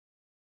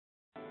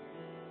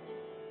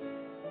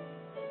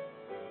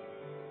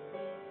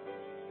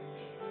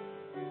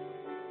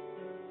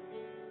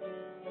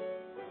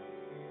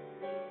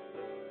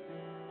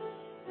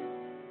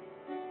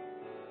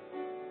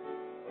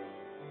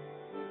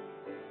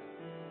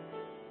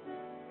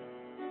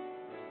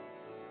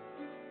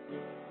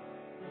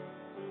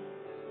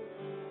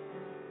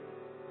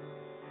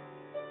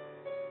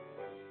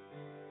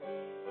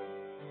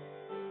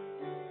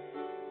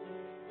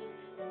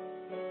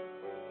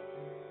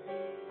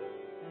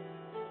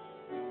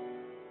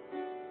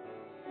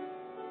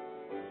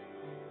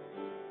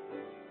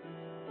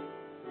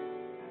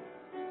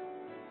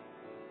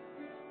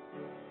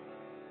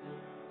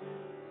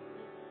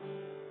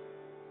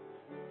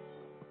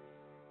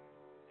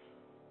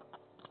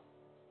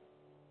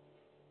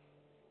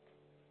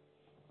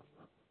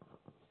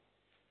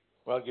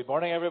Well, good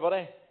morning,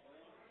 everybody.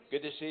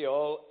 Good to see you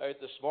all out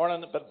this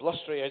morning. A bit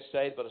blustery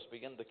outside, but it's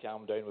beginning to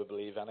calm down, we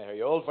believe. Anyhow,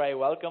 you're all very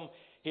welcome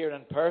here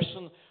in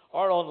person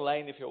or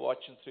online if you're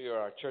watching through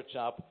our church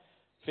app,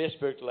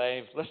 Facebook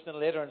Live, listening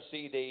later on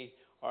CD,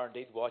 or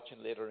indeed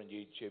watching later on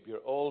YouTube. You're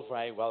all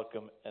very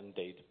welcome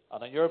indeed.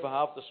 And on your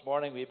behalf this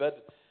morning, we bid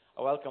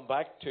a welcome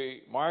back to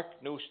Mark,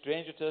 no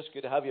stranger to us.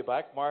 Good to have you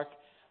back, Mark.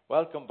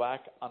 Welcome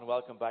back, and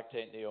welcome back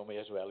to Naomi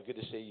as well. Good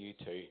to see you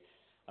too.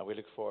 And we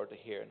look forward to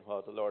hearing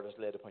what the Lord has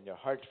laid upon your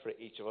heart for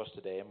each of us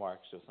today, Mark.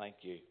 So thank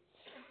you.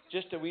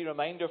 Just a wee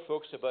reminder,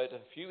 folks, about a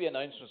few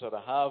announcements that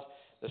I have.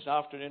 This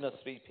afternoon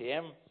at 3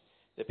 p.m,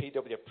 the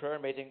PW prayer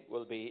meeting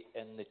will be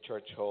in the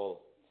church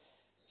hall.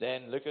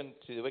 Then looking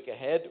to the week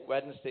ahead,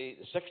 Wednesday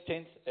the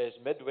 16th is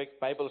midweek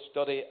Bible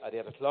study at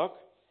 8 o'clock.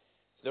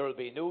 There will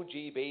be no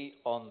GB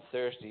on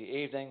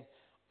Thursday evening.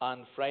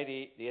 And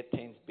Friday the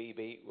 18th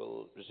BB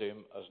will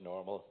resume as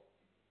normal.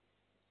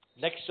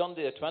 Next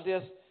Sunday the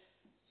 20th,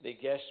 the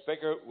guest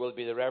speaker will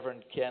be the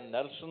Reverend Ken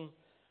Nelson.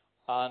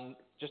 And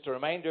just a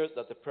reminder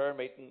that the prayer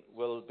meeting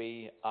will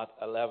be at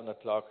 11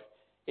 o'clock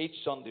each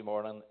Sunday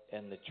morning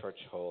in the church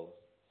hall.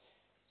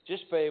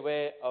 Just by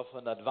way of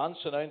an advance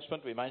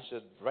announcement, we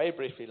mentioned it very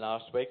briefly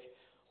last week.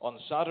 On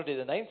Saturday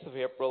the 9th of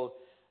April,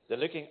 the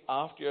Looking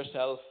After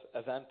Yourself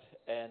event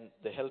in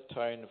the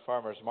Hilltown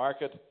Farmers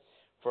Market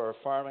for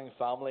farming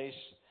families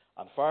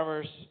and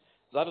farmers.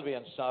 That'll be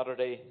on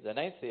Saturday, the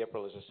 9th of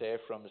April, as I say,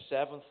 from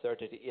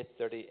 7:30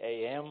 to 8:30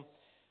 a.m.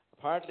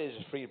 Apparently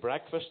there's a free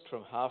breakfast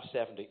from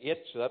 7:30 to 8,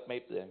 so that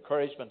might be the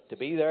encouragement to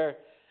be there.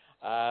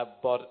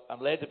 But I'm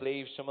led to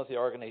believe some of the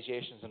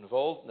organisations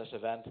involved in this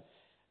event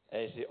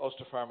is the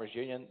Ulster Farmers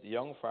Union, the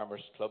Young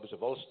Farmers Clubs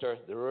of Ulster,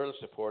 the Rural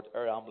Support,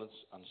 Air Ambulance,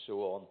 and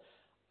so on.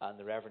 And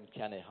the Reverend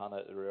Kenny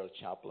Hanna, the Rural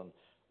Chaplain,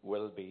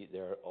 will be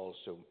there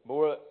also.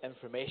 More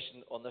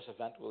information on this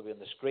event will be on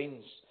the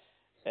screens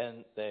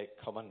in the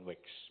coming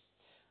weeks.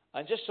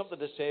 And just something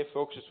to say,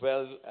 folks, as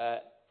well,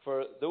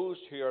 for those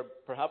who are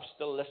perhaps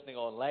still listening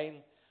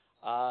online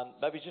and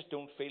maybe just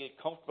don't feel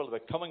comfortable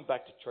about coming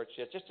back to church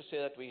yet, just to say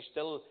that we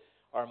still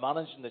are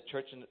managing the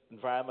church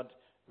environment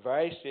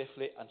very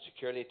safely and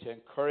securely to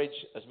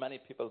encourage as many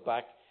people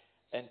back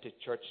into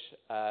church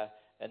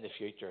in the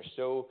future.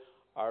 So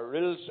our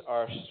rules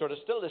are sort of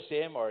still the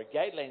same, or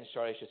guidelines,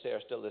 I should say,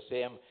 are still the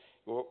same.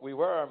 We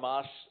wear our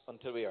masks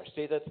until we are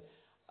seated.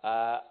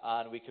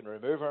 And we can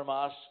remove our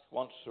mask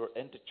once we're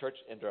into church,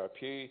 into our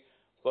pew,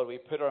 but we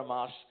put our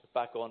mask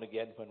back on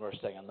again when we're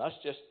singing. That's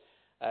just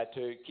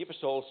to keep us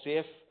all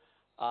safe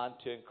and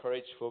to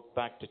encourage folk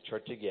back to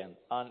church again.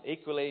 And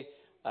equally,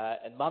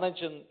 in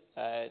managing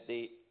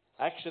the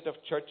exit of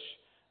church,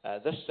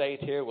 this side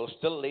here will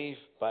still leave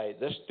by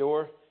this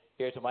door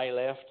here to my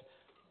left,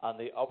 and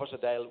the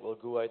opposite aisle will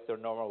go out their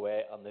normal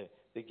way, and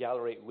the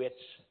gallery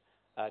waits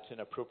to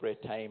an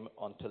appropriate time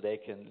until they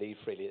can leave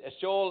freely.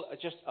 It's all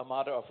just a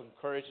matter of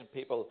encouraging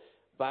people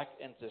back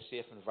into a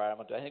safe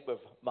environment. I think we've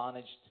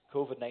managed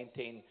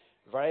COVID-19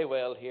 very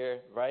well here,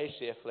 very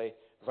safely,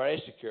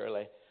 very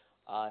securely,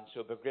 and so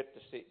it'd be great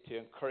to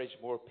encourage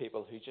more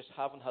people who just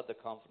haven't had the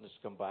confidence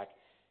to come back,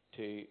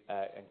 to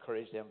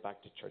encourage them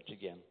back to church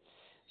again.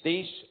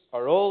 These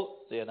are all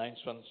the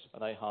announcements,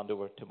 and I hand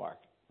over to Mark.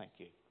 Thank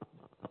you.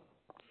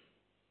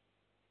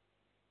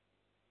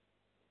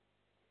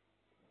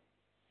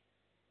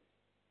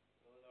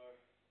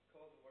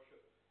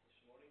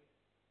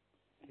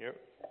 Here.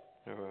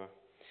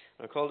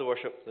 Our call to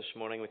worship this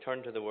morning, we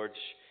turn to the words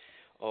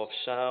of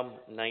Psalm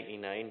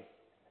 99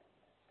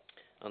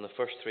 and the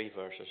first three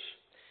verses.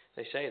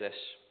 They say this: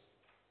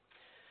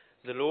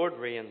 The Lord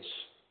reigns,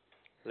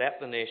 let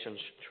the nations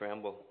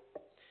tremble.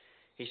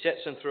 He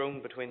sits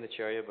enthroned between the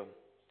cherubim,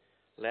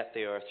 let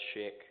the earth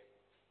shake.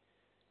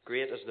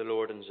 Great is the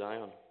Lord in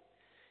Zion,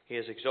 he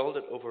is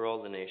exalted over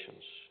all the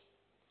nations.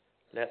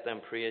 Let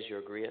them praise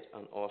your great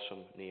and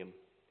awesome name.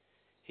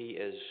 He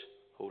is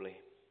holy.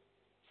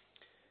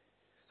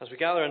 As we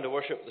gather into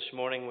worship this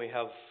morning, we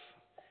have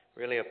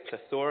really a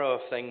plethora of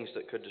things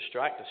that could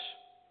distract us.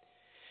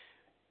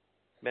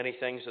 Many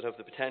things that have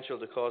the potential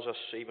to cause us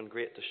even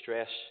great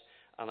distress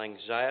and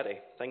anxiety.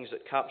 Things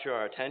that capture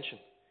our attention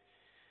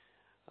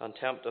and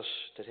tempt us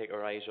to take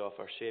our eyes off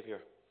our Saviour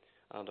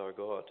and our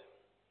God.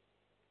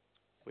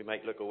 We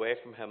might look away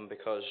from Him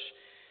because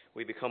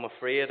we become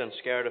afraid and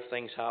scared of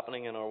things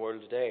happening in our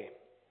world today.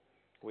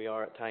 We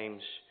are at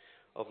times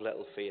of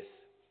little faith.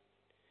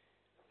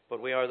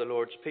 But we are the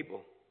Lord's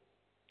people.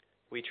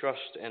 We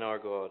trust in our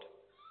God.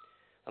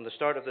 And the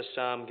start of this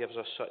psalm gives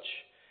us such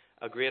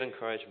a great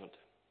encouragement.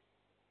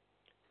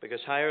 Because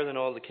higher than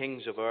all the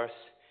kings of earth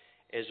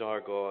is our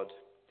God,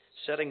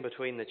 sitting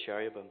between the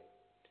cherubim.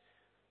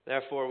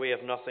 Therefore we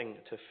have nothing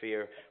to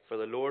fear, for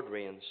the Lord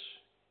reigns.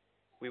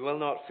 We will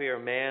not fear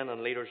men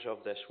and leaders of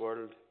this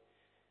world,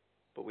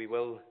 but we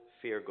will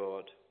fear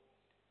God.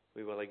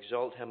 We will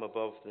exalt Him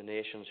above the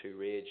nations who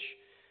rage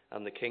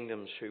and the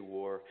kingdoms who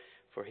war,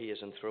 for He is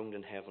enthroned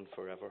in heaven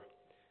forever,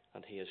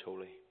 and He is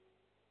holy.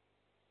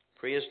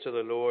 Praise to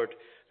the Lord,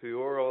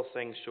 who o'er all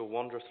things so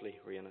wondrously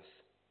reigneth.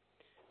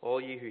 All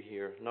ye who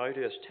hear, now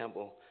to His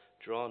temple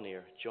draw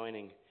near,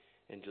 joining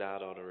in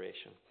glad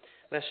adoration.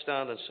 Let's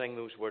stand and sing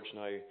those words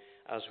now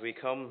as we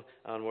come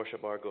and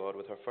worship our God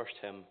with our first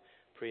hymn,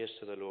 Praise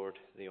to the Lord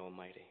the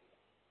Almighty.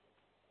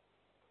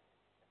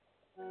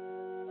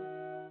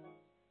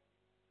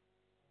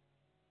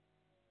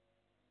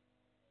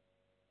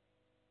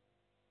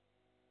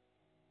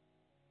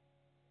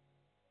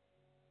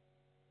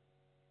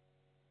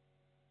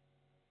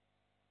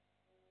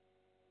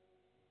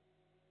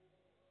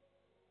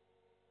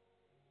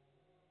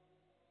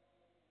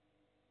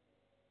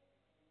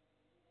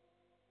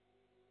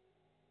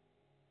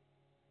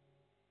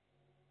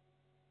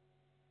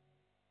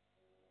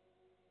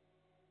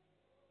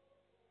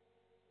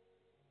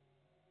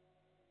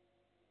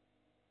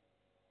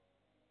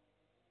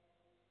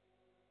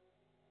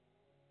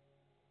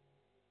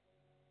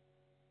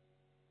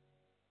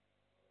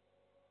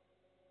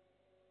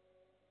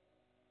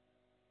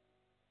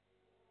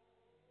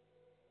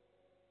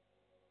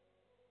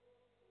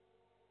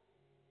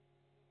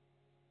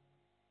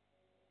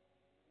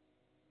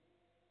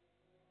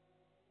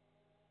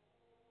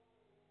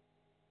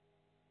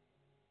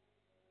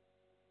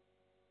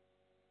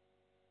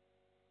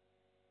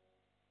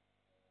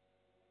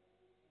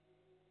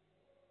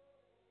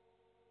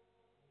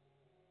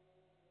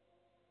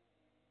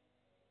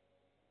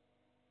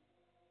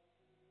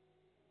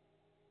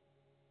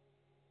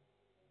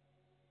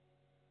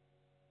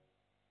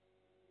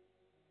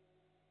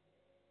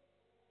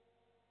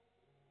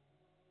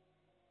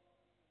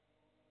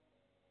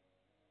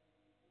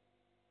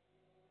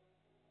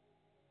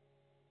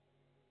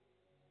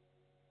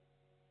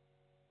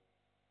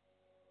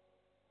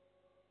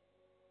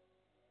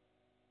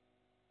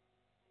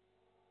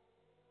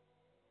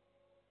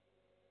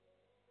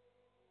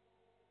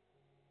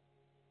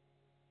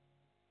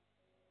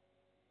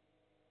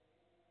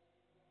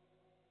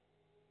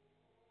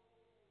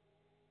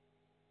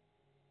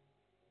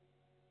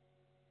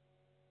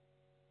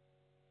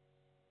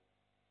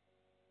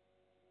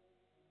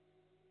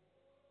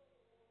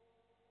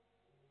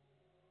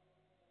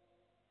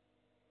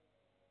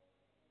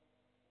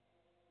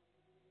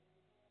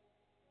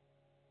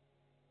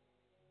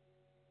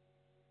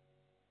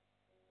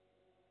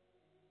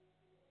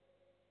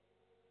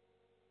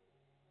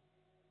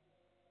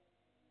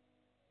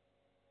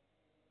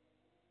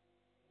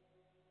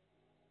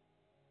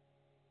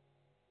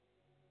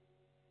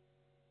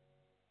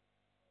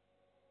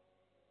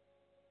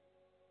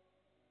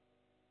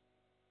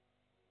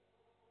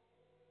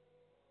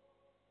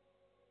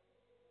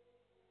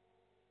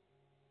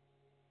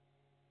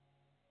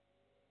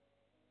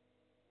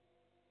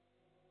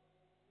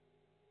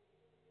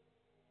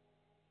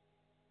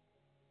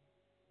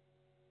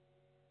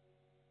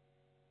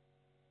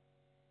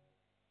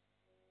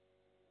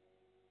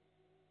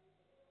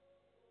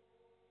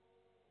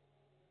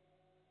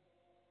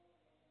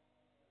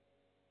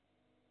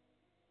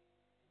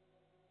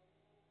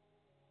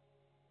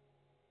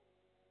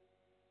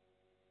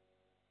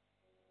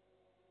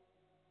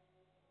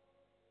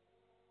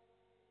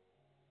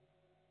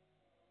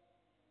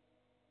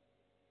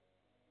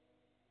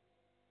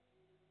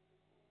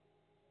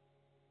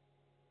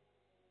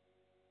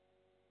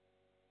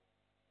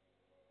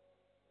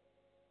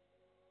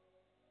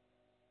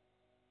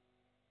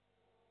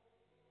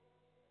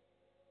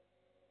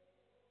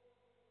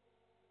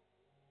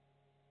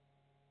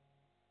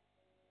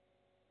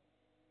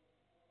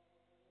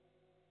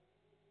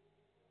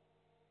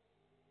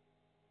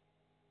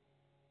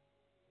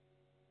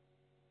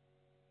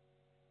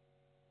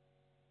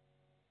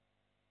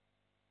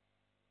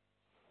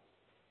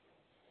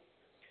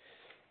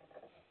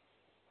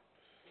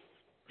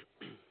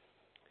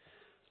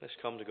 Let's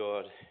come to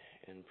God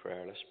in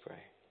prayer. Let's pray.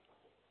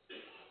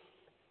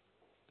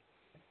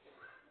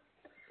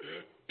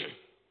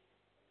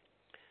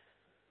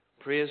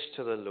 Praise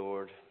to the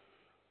Lord.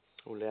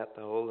 O let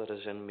all that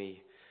is in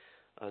me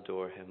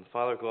adore him.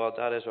 Father God,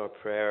 that is our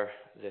prayer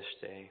this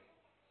day.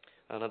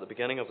 And at the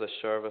beginning of this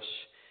service,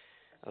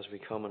 as we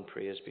come and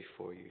praise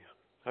before you,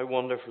 how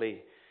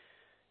wonderfully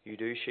you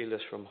do shield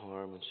us from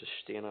harm and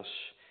sustain us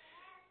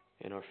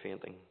in our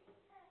fainting.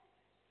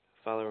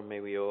 Father, may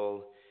we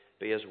all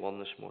be as one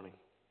this morning,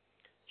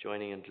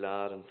 joining in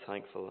glad and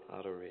thankful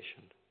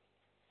adoration.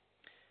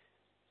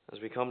 As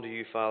we come to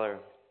you, Father,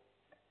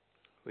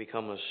 we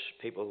come as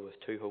people with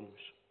two homes,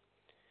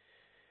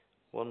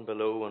 one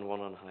below and one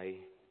on high,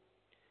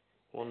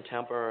 one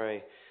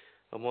temporary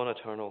and one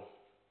eternal,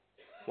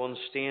 one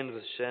stained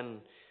with sin,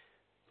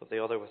 but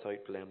the other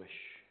without blemish.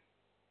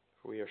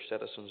 For we are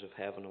citizens of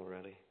heaven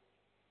already.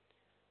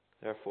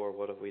 Therefore,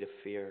 what have we to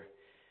fear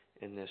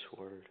in this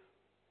world?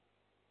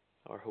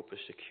 Our hope is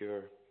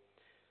secure,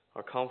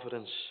 our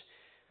confidence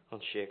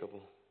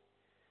unshakable,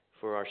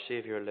 for our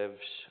Saviour lives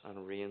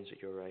and reigns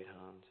at your right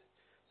hand,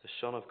 the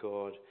Son of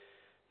God,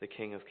 the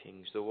King of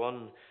Kings, the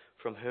one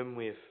from whom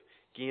we have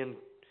gained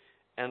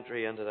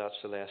entry into that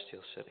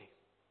celestial city,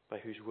 by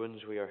whose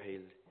wounds we are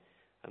healed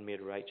and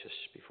made righteous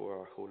before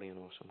our holy and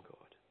awesome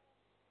God.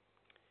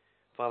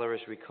 Father,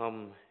 as we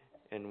come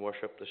in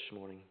worship this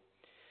morning,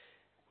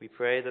 We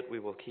pray that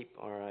we will keep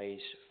our eyes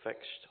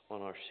fixed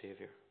on our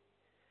Saviour.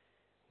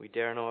 We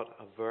dare not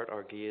avert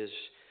our gaze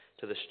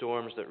to the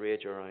storms that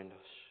rage around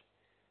us,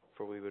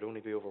 for we would only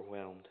be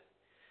overwhelmed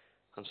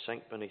and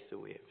sink beneath the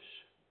waves.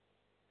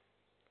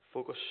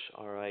 Focus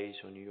our eyes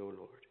on you, O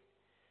Lord,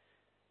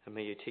 and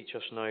may you teach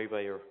us now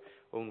by your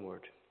own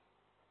word.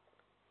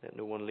 Let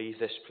no one leave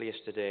this place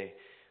today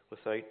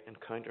without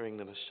encountering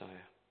the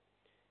Messiah.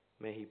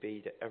 May he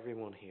be to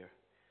everyone here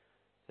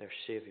their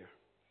Saviour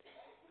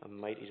and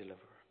mighty deliverer.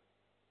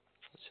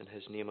 It's in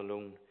his name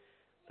alone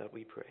that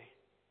we pray.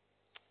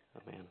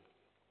 Amen.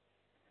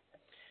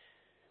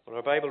 Well,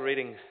 our Bible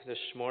reading this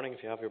morning,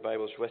 if you have your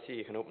Bibles with you,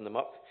 you can open them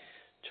up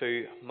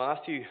to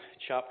Matthew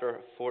chapter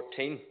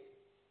 14.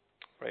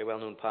 Very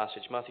well-known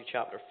passage. Matthew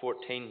chapter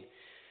 14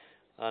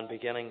 and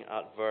beginning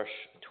at verse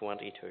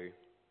 22.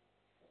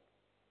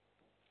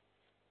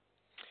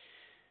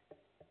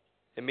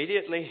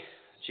 Immediately,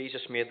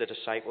 Jesus made the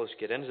disciples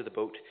get into the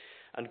boat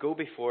and go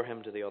before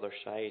him to the other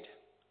side,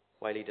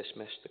 while he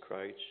dismissed the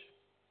crowds.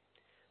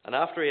 And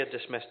after he had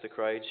dismissed the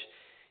crowds,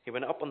 he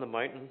went up on the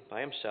mountain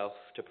by himself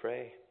to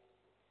pray.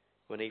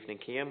 When evening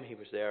came, he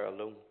was there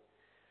alone.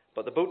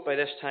 But the boat by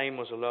this time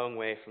was a long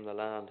way from the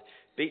land,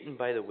 beaten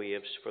by the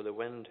waves, for the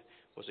wind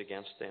was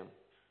against them.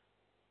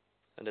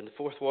 And in the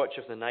fourth watch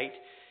of the night,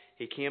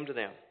 he came to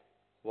them,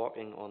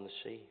 walking on the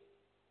sea.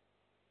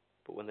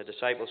 But when the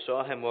disciples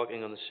saw him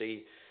walking on the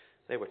sea,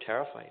 they were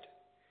terrified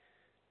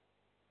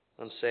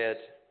and said,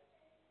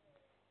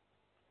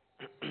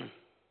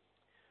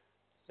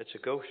 "It's a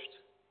ghost."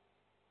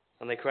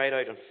 And they cried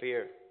out in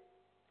fear.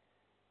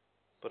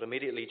 But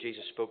immediately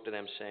Jesus spoke to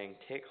them, saying,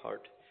 "Take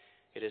heart,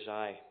 it is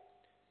I.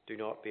 Do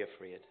not be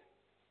afraid."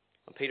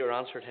 And Peter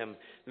answered him,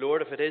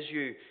 "Lord, if it is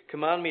you,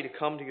 command me to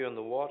come to you on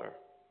the water."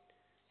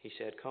 He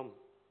said, "Come."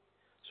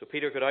 So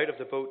Peter got out of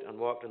the boat and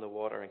walked on the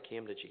water and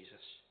came to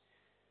Jesus.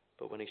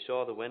 But when he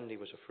saw the wind, he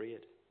was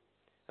afraid.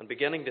 And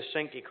beginning to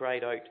sink, he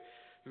cried out,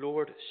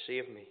 "Lord,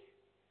 save me."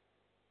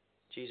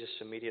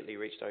 Jesus immediately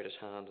reached out his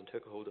hand and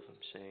took hold of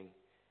him, saying,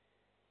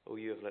 "O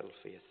you of little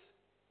faith,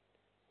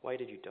 why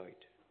did you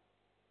doubt?"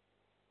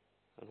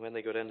 And when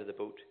they got into the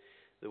boat,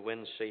 the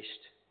wind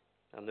ceased,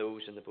 and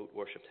those in the boat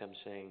worshipped him,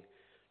 saying,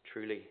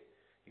 "Truly,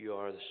 you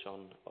are the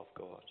Son of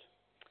God."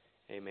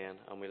 Amen.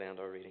 And we'll end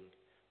our reading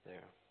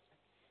there.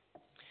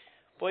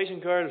 Boys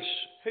and girls,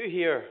 who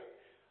here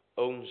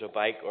owns a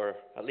bike or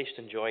at least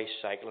enjoys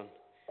cycling?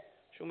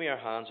 Show me your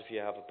hands if you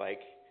have a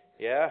bike.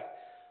 Yeah?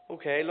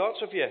 Okay,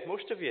 lots of you,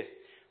 most of you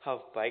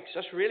have bikes.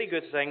 That's a really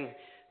good thing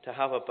to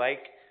have a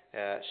bike.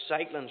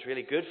 Cycling's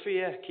really good for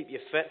you, keep you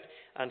fit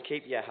and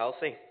keep you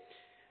healthy.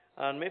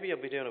 And maybe you'll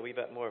be doing a wee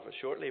bit more of it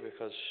shortly,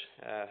 because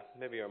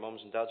maybe your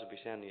mums and dads will be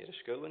sending you to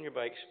school on your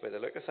bikes by the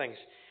look of things.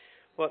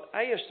 But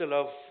I used to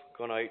love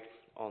going out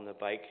on the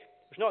bike.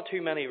 There's not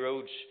too many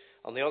roads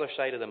on the other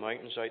side of the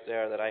mountains out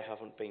there that I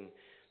haven't been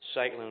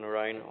cycling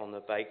around on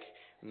the bike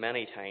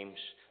many times.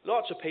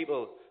 Lots of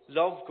people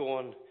love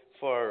going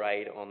for a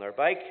ride on their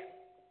bike.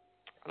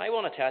 And I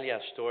want to tell you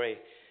a story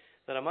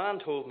that a man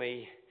told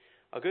me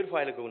a good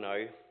while ago now.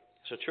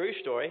 It's a true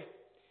story.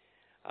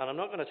 And I'm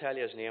not going to tell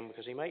you his name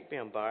because he might be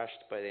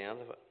embarrassed by the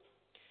end of it.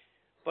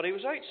 But he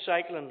was out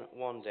cycling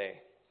one day.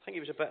 I think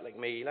he was a bit like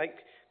me. He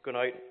liked going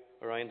out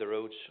around the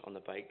roads on the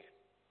bike.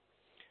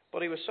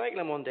 But he was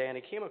cycling one day and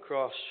he came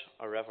across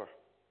a river.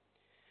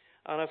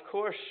 And of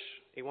course,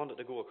 he wanted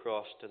to go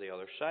across to the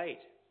other side.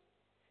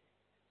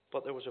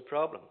 But there was a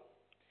problem,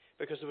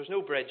 because there was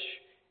no bridge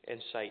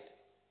in sight.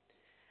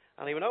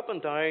 And he went up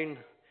and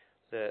down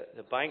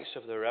the banks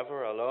of the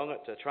river along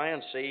it to try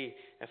and see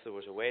if there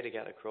was a way to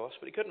get across.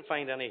 But he couldn't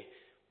find any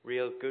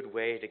real good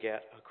way to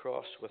get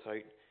across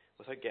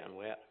without getting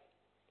wet.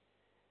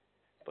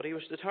 But he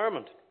was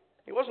determined.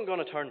 He wasn't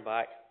going to turn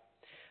back.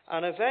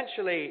 And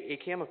eventually he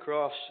came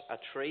across a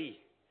tree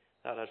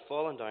that had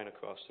fallen down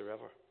across the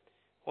river.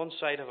 One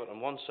side of it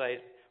on one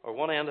side, or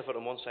one end of it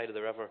on one side of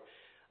the river,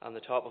 and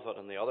the top of it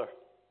on the other.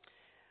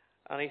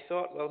 And he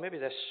thought, well, maybe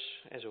this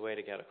is a way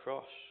to get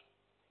across.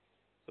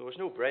 There was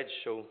no bridge,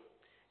 so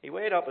he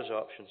weighed up his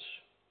options.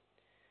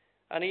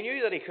 And he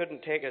knew that he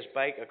couldn't take his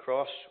bike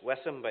across with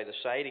him by the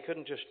side. He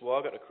couldn't just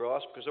walk it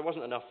across because there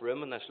wasn't enough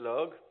room in this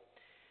log.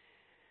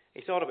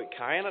 He thought about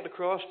carrying it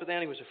across, but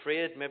then he was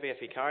afraid maybe if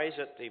he carries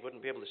it, he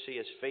wouldn't be able to see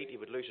his feet, he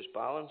would lose his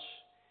balance.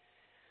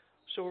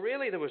 So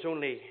really there was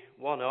only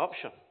one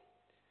option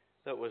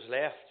that was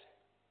left.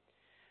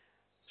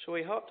 So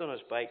he hopped on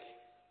his bike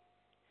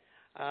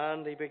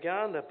and he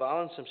began to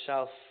balance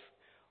himself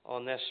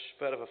on this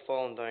bit of a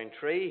fallen down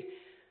tree,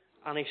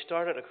 and he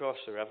started across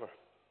the river.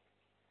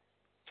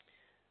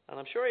 And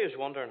I'm sure he was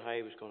wondering how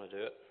he was going to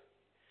do it.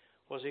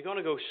 Was he going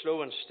to go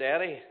slow and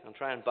steady and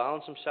try and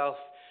balance himself,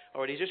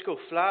 or would he just go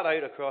flat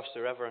out across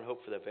the river and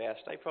hope for the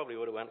best? I probably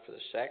would have went for the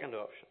second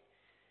option.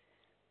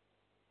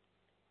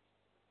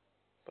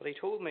 But he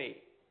told me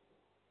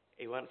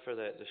he went for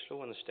the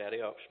slow and the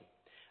steady option.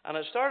 And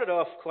it started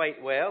off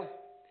quite well.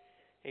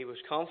 He was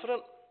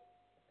confident.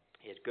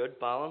 He had good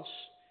balance.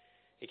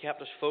 He kept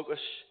his focus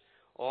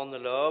on the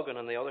log and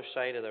on the other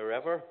side of the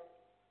river,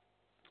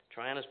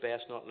 trying his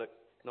best not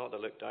not to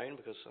look down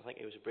because I think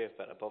he was a brave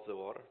bit above the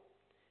water.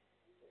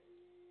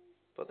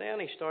 But then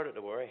he started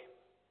to worry.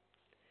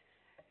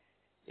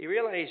 He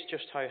realized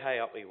just how high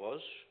up he was.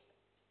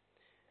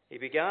 He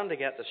began to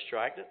get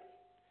distracted.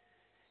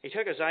 He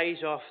took his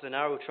eyes off the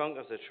narrow trunk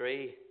of the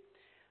tree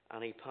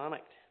and he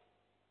panicked.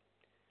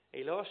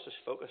 He lost his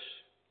focus.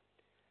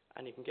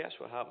 And you can guess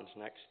what happens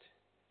next.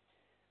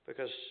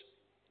 Because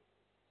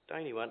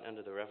down he went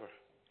into the river,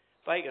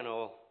 bike and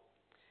all.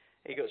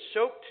 He got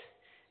soaked,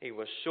 he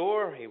was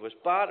sore, he was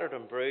battered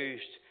and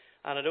bruised,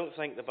 and I don't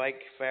think the bike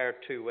fared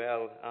too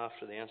well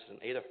after the incident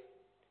either.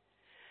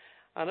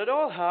 And it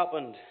all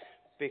happened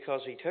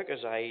because he took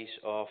his eyes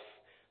off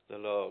the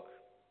log.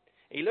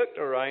 He looked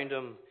around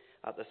him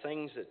at the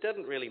things that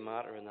didn't really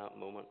matter in that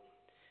moment.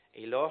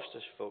 He lost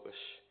his focus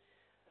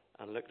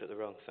and looked at the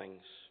wrong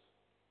things.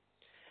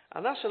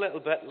 And that's a little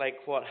bit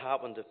like what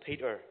happened to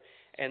Peter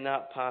in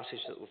that passage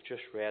that we've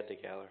just read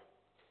together.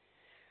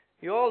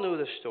 You all know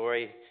the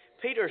story.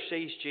 Peter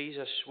sees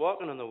Jesus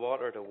walking on the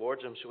water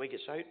towards him, so he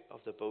gets out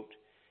of the boat.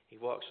 He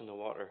walks on the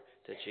water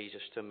to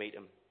Jesus to meet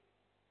him.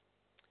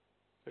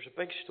 There's a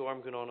big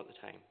storm going on at the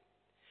time.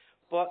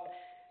 But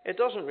it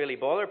doesn't really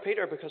bother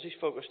Peter because he's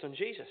focused on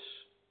Jesus.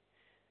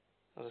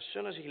 And as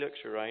soon as he looks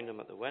around him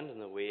at the wind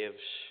and the waves,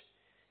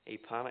 he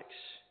panics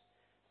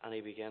and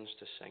he begins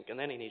to sink. And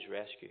then he needs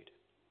rescued.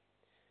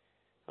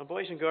 And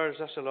boys and girls,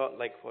 that's a lot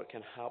like what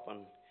can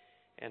happen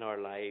in our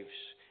lives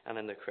and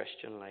in the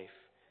Christian life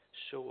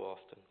so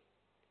often.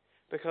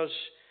 Because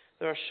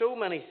there are so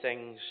many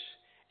things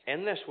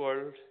in this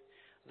world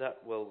that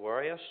will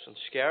worry us and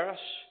scare us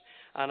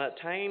and at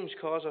times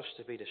cause us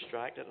to be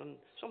distracted. And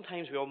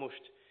sometimes we almost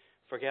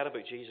forget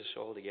about Jesus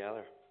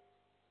altogether.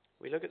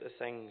 We look at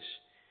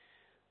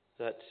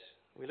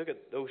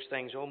those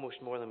things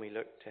almost more than we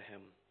look to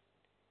him.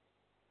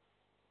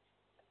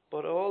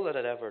 But all that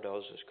it ever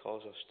does is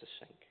cause us to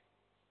sink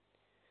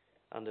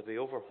and to be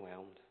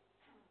overwhelmed.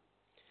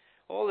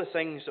 All the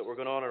things that were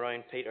going on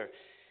around Peter,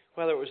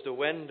 whether it was the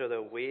wind or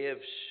the waves,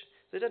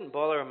 they didn't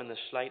bother him in the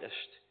slightest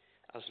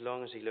as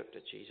long as he looked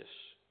at Jesus.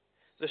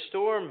 The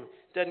storm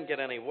didn't get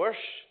any worse.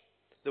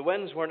 The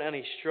winds weren't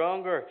any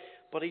stronger,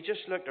 but he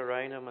just looked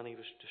around him and he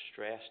was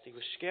distressed. He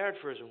was scared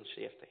for his own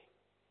safety.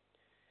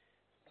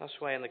 That's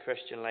why in the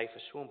Christian life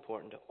it's so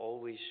important to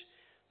always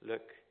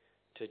look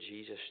to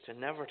Jesus, to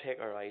never take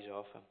our eyes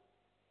off him.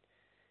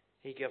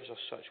 He gives us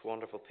such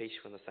wonderful peace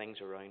when the things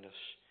around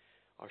us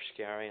are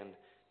scary and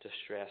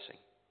distressing.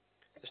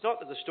 It's not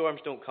that the storms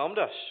don't come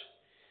to us.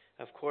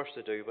 Of course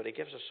they do, but he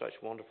gives us such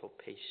wonderful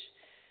peace.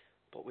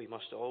 But we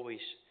must always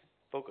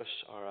focus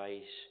our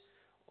eyes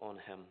on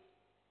him.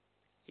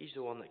 He's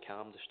the one that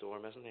calmed the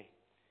storm, isn't he?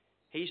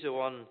 He's the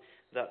one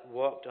that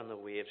walked on the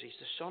waves. He's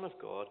the Son of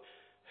God.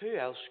 Who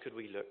else could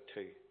we look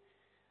to?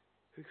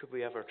 Who could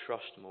we ever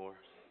trust more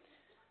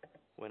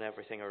when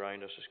everything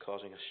around us is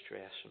causing us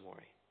stress and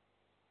worry?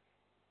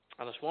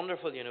 And it's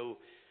wonderful,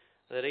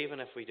 that even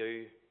if we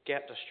do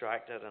get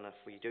distracted and if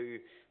we do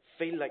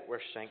feel like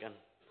we're sinking,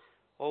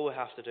 all we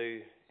have to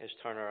do is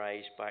turn our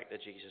eyes back to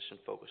Jesus and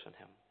focus on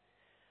him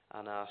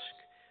and ask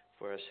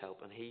for his help,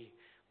 and he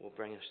will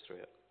bring us through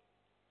it.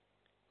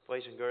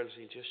 Boys and girls,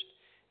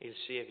 he'll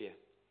save you.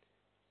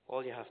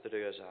 All you have to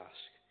do is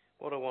ask.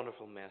 What a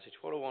wonderful message.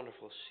 What a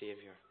wonderful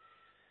Saviour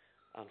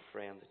and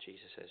friend that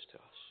Jesus is to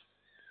us.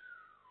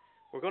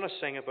 We're going to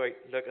sing about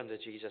looking to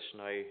Jesus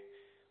now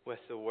with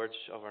the words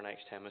of our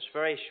next hymn. It's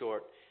very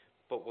short,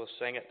 but we'll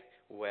sing it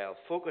well.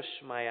 Focus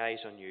my eyes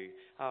on you,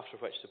 after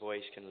which the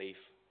boys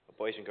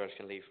and girls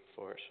can leave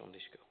for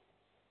Sunday school.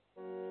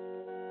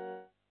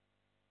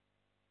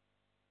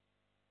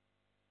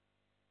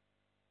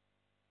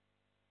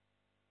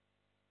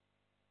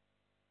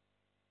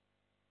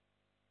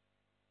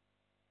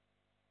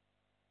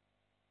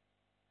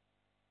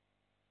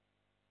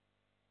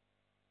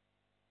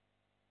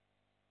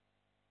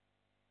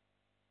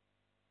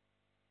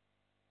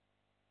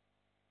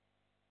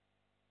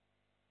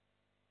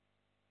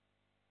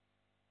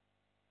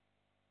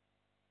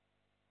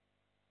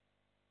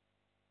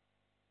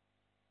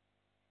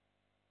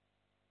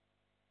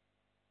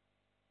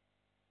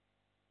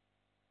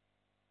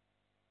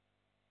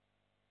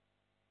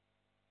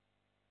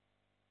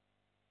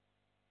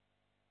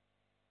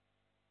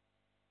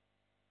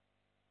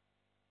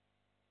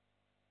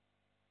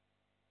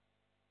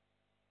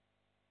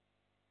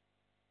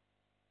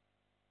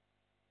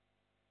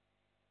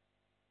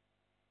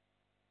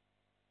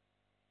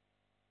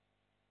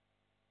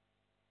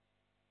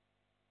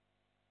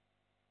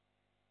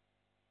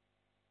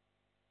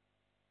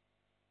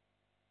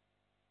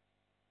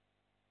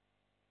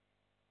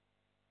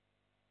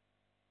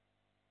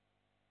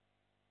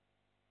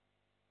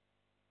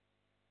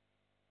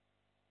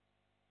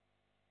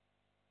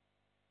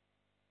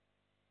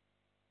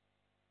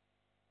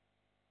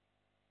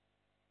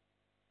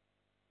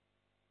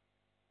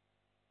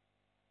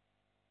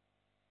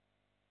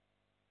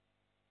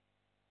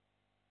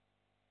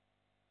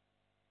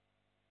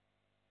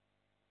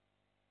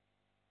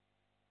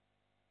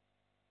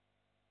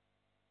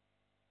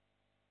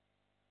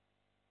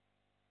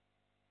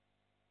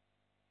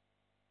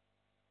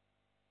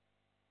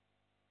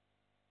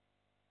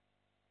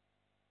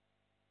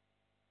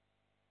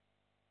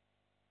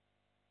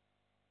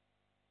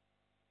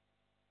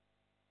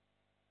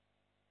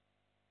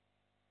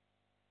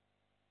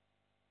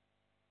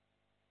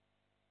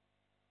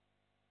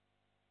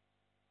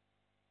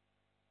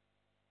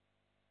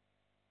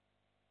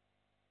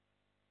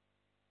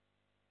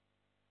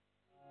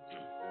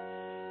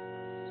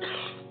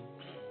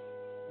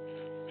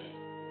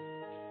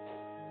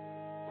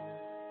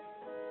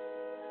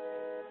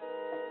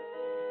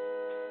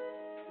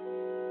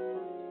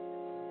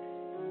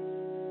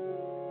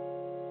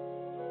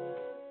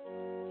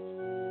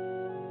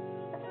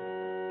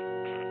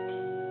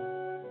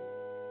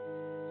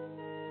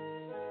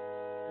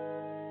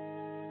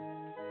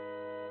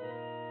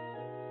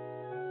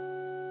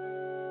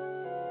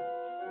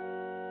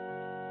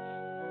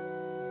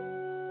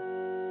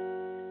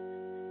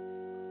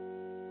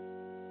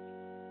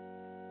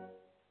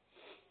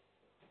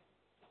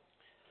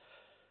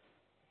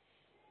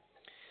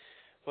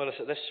 Well, it's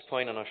at this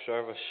point in our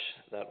service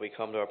that we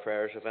come to our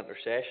prayers of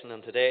intercession,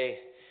 and today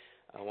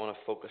I want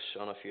to focus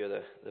on a few of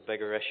the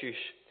bigger issues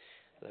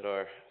that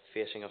are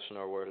facing us in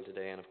our world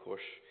today, and of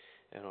course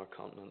in our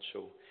continent.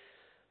 So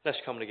let's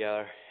come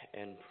together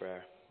in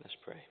prayer. Let's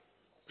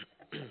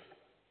pray.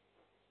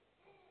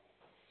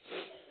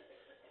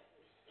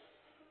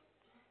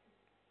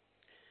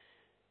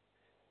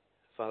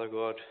 Father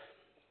God,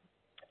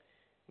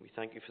 we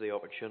thank you for the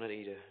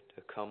opportunity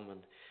to come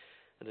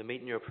and to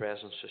meet in your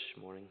presence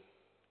this morning.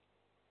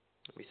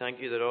 We thank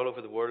you that all over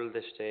the world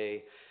this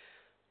day,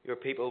 your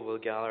people will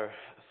gather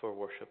for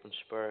worship in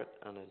spirit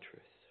and in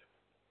truth.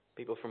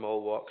 People from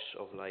all walks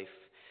of life,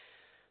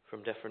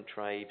 from different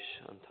tribes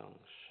and tongues.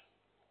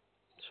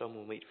 Some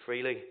will meet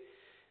freely,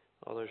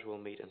 others will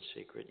meet in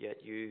secret,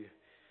 yet you,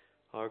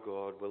 our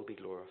God, will be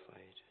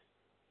glorified.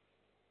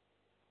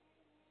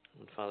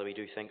 And Father, we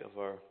do think of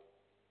our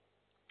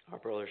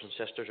brothers and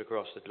sisters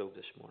across the globe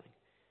this morning.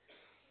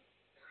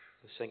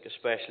 We think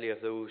especially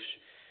of those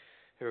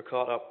who are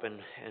caught up in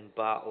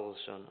battles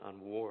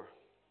and war,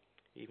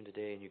 even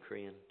today in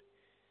Ukraine.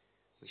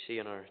 We see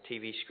on our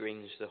TV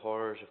screens the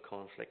horrors of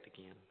conflict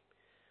again,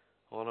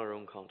 on our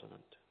own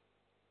continent.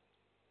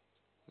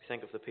 We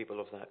think of the people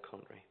of that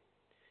country,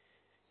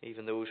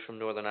 even those from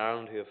Northern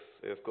Ireland who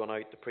have gone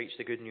out to preach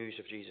the good news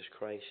of Jesus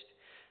Christ,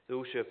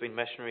 those who have been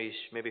missionaries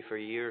maybe for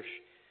years,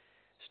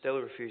 still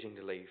refusing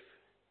to leave,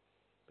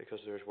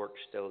 because there is work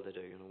still to do,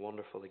 and a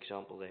wonderful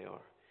example they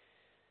are.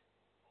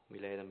 We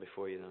lay them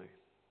before you now.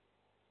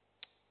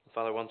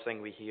 Father, one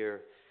thing we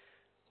hear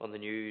on the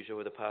news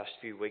over the past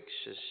few weeks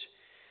is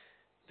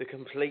the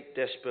complete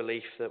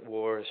disbelief that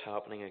war is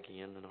happening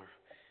again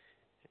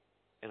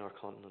in our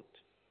continent.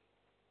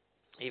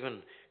 Even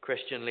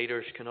Christian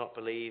leaders cannot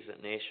believe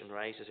that nation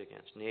rises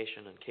against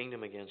nation and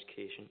kingdom against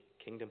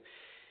kingdom,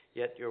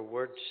 yet your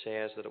word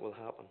says that it will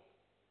happen.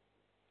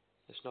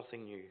 It's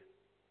nothing new,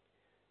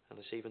 and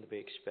it's even to be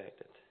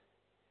expected.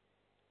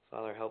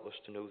 Father, help us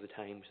to know the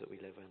times that we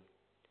live in.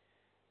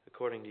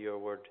 According to your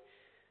word,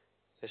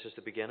 this is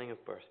the beginning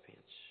of birth pains.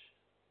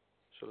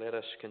 So let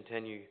us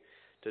continue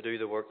to do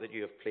the work that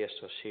you have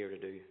placed us here to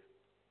do.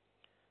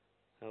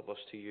 Help us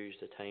to use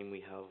the time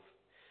we have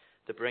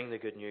to bring the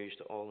good news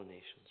to all the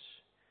nations,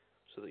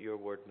 so that your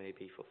word may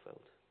be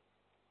fulfilled.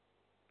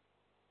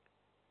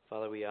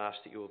 Father, we ask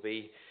that you will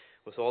be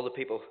with all the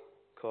people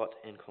caught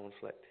in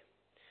conflict.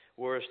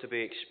 War is to be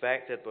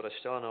expected, but it's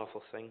still an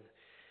awful thing.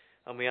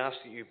 And we ask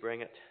that you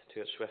bring it to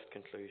its swift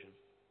conclusion.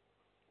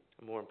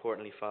 And more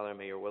importantly, Father,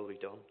 may your will be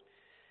done.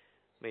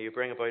 May you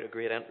bring about a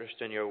great interest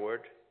in your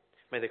word.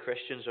 May the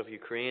Christians of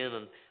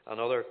Ukraine and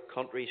other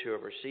countries who are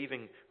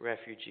receiving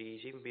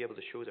refugees even be able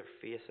to show their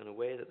faith in a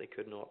way that they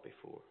could not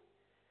before.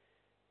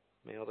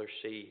 May others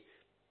see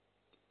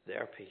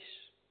their peace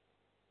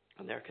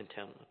and their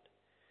contentment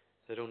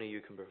that only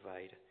you can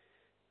provide,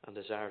 and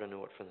desire to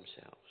know it for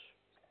themselves.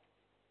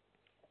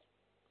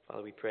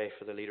 Father, we pray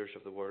for the leaders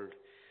of the world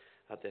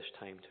at this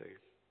time too.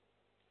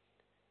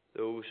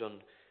 Those on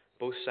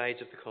both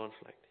sides of the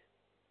conflict,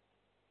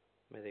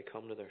 may they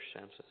come to their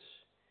senses,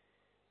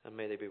 and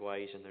may they be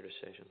wise in their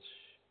decisions.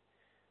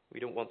 We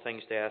don't want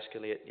things to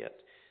escalate yet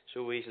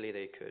so easily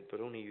they could,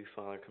 but only you,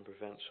 Father, can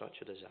prevent such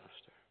a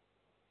disaster.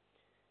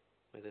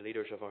 May the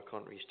leaders of our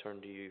countries turn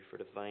to you for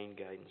divine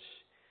guidance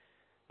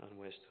and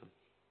wisdom.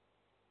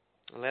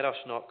 And let us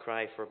not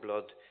cry for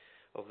blood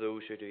of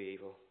those who do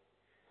evil,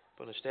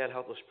 but instead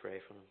help us pray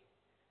for them,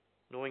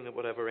 knowing that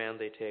whatever end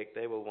they take,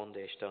 they will one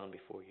day stand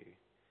before you.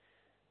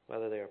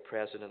 Whether they are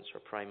presidents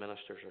or prime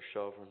ministers or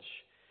sovereigns,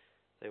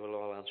 they will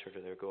all answer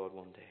to their God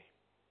one day.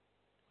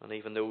 And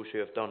even those who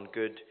have done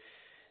good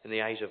in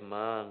the eyes of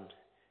man,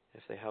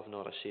 if they have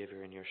not a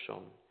Saviour in your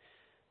Son,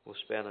 will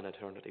spend an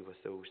eternity with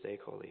those they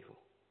call evil.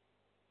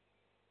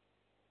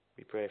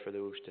 We pray for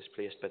those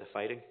displaced by the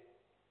fighting,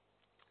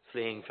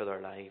 fleeing for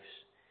their lives,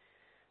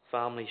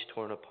 families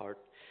torn apart,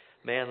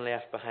 men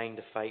left behind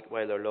to fight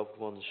while their loved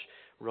ones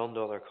run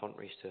to other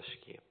countries to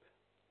escape.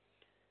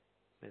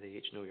 May they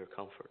each know your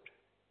comfort.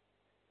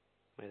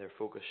 May their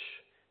focus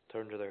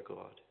turn to their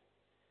God.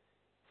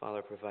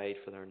 Father, provide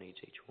for their needs,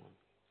 each one.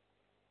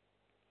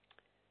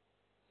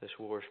 This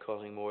war is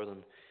causing more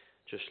than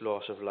just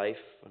loss of life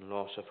and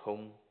loss of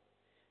home.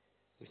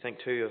 We think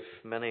too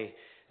of many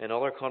in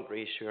other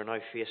countries who are now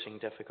facing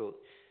difficult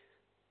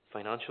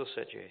financial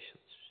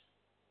situations.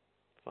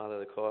 Father,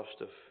 the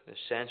cost of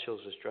essentials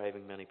is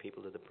driving many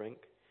people to the brink.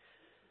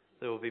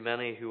 There will be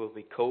many who will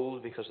be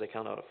cold because they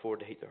cannot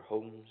afford to heat their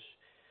homes.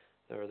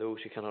 There are those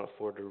who cannot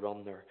afford to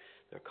run their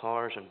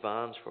cars and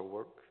vans for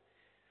work.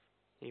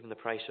 Even the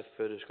price of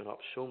food has gone up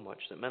so much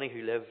that many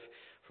who live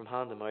from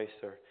hand to mouth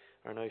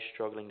are now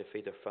struggling to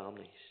feed their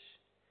families.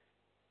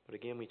 But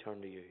again, we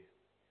turn to you.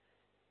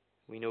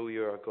 We know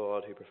you are a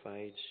God who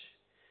provides.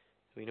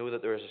 We know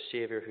that there is a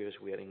Saviour who is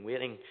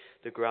waiting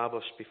to grab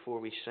us before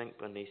we sink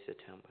beneath the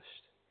tempest.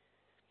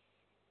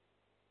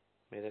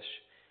 May this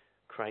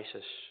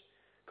crisis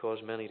cause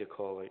many to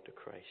call out to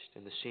Christ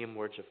in the same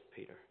words of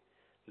Peter,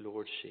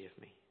 Lord, save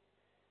me,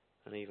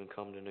 and even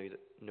come to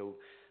know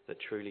that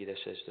truly this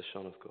is the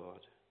Son of God.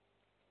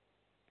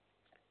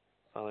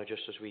 Father,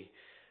 just as we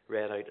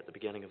read out at the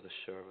beginning of the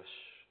service,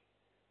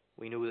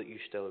 we know that you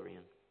still reign.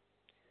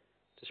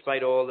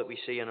 Despite all that we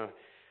see in our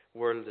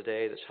world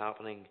today that's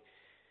happening,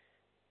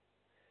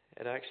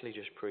 it actually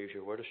just proves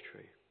your word is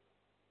true.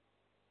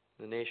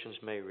 The nations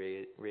may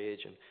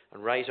rage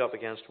and rise up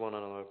against one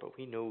another, but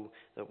we know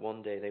that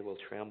one day they will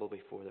tremble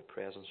before the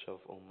presence of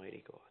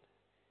Almighty God.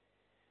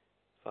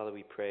 Father,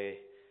 we pray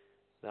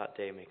that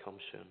day may come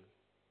soon.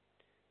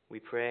 We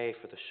pray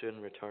for the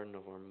soon return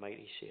of our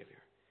mighty Saviour.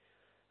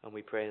 And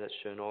we pray that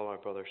soon all our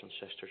brothers and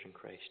sisters in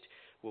Christ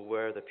will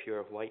wear the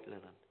pure white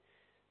linen,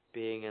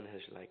 being in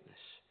his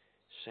likeness,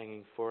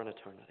 singing for an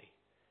eternity,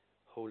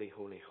 Holy,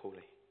 holy,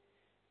 holy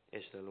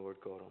is the Lord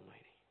God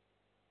Almighty.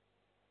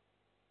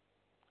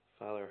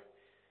 Father,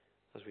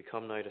 as we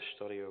come now to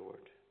study your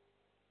word,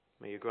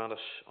 may you grant us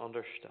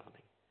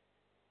understanding.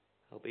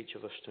 Help each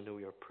of us to know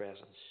your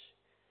presence,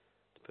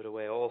 to put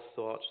away all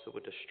thoughts that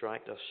would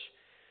distract us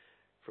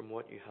from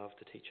what you have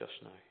to teach us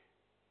now.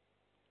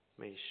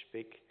 May you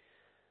speak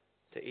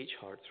to each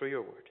heart through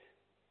your word.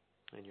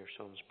 In your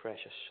Son's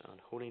precious and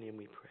holy name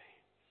we pray.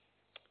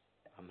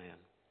 Amen.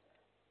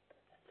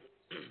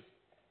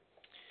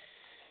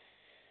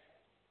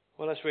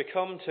 Well, as we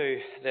come to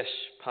this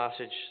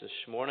passage this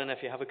morning,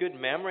 if you have a good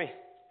memory,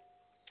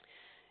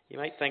 you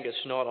might think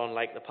it's not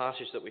unlike the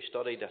passage that we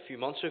studied a few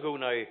months ago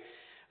now,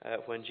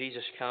 when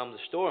Jesus calmed the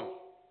storm.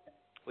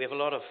 We have a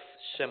lot of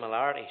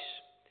similarities.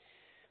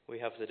 We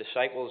have the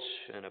disciples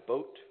in a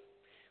boat.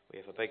 We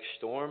have a big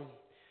storm.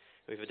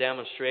 We have a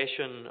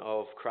demonstration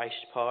of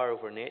Christ's power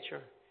over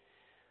nature.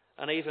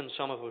 And even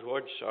some of his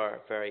words are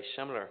very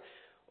similar.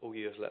 O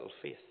you of little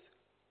faith.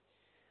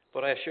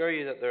 But I assure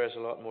you that there is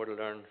a lot more to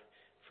learn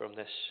from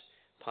this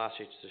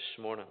passage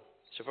this morning.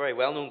 It's a very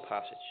well-known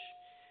passage.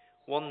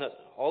 One that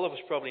all of us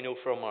probably know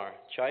from our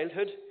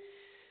childhood.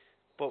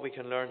 But we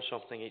can learn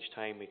something each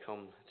time we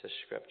come to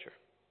Scripture.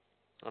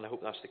 And I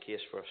hope that's the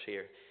case for us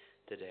here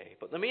today.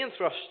 But the main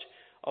thrust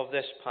of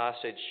this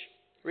passage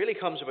really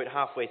comes about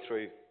halfway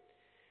through,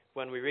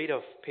 when we read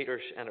of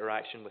Peter's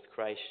interaction with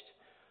Christ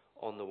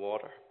on the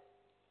water.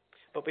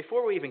 But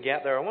before we even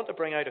get there, I want to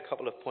bring out a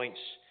couple of points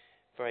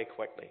very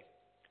quickly.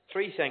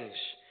 3 things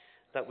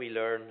that we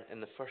learn in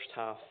the first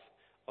half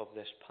of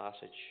this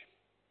passage.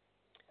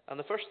 And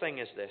the first thing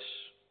is this.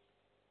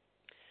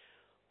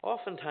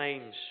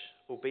 Oftentimes,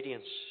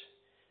 obedience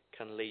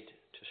can lead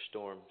to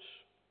storms.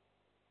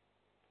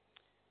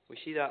 We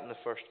see that in the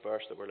first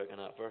verse that we're looking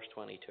at, verse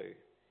 22. It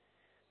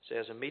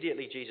says,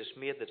 immediately Jesus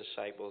made the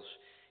disciples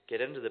get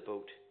into the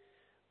boat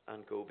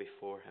and go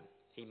before him.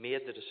 He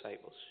made the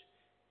disciples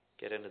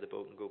get into the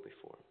boat and go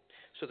before him.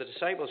 So the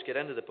disciples get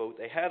into the boat.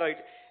 They head out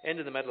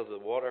into the middle of the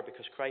water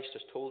because Christ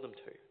has told them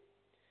to.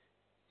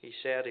 He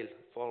said he'll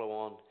follow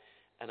on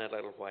in a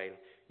little while.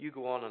 You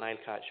go on and I'll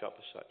catch up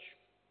as such.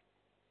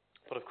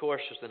 But of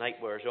course, as the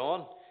night wears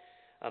on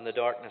and the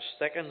darkness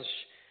thickens,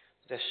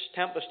 this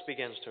tempest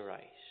begins to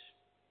rise.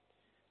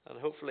 And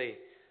hopefully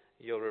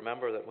you'll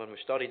remember that when we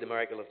studied the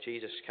miracle of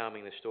Jesus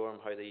calming the storm,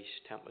 how these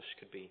tempests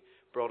could be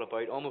brought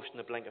about almost in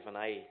the blink of an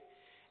eye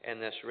in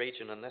this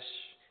region, and this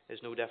is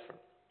no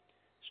different.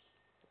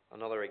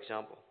 Another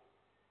example.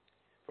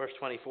 Verse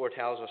 24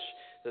 tells us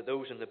that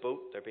those in the boat,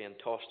 they're being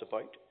tossed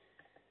about,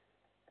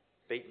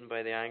 beaten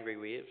by the angry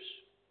waves.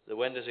 The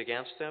wind is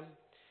against them,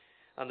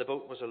 and the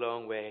boat was a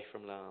long way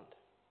from land,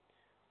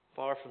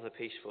 far from the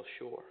peaceful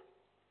shore.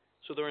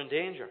 So they're in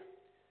danger.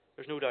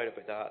 There's no doubt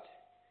about that.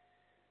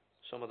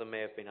 Some of them may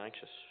have been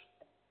anxious,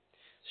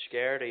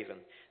 scared even.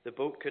 The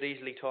boat could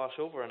easily toss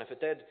over, and if it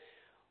did,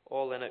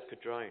 all in it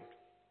could drown.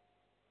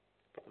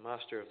 But the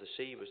master of the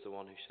sea was the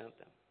one who sent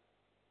them,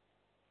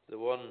 the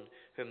one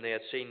whom they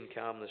had seen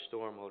calm the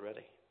storm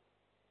already.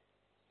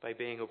 By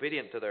being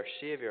obedient to their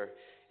Saviour,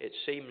 it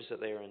seems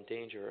that they are in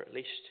danger, or at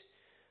least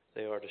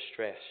they are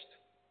distressed.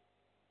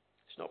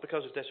 It's not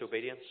because of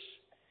disobedience.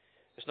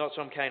 It's not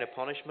some kind of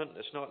punishment.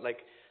 It's not like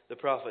the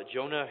prophet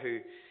Jonah who,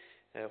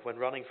 when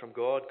running from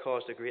God,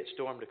 caused a great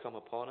storm to come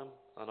upon him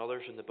and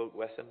others in the boat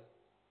with him.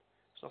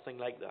 It's nothing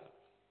like that.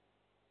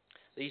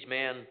 These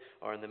men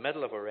are in the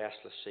middle of a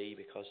restless sea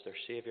because their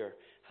Saviour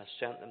has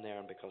sent them there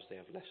and because they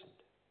have listened.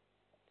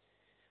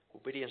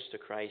 Obedience to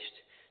Christ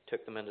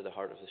took them into the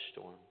heart of the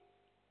storm.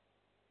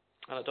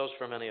 And it does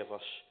for many of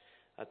us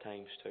at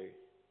times too.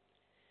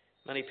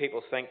 Many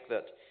people think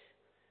that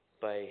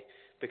by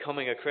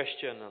becoming a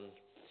Christian and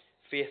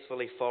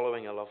faithfully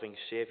following a loving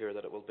Saviour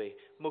that it will be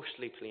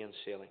mostly plain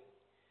sailing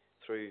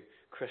through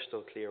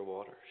crystal clear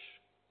waters.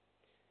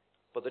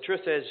 But the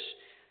truth is,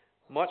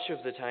 much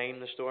of the time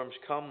the storms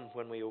come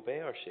when we obey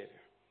our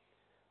Saviour.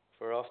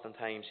 For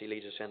oftentimes he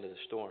leads us into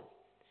the storm.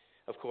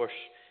 Of course,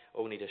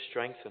 only to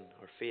strengthen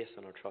our faith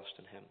and our trust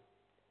in him.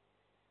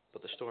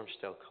 But the storms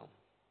still come.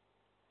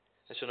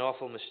 It's an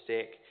awful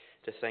mistake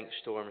to think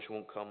storms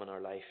won't come in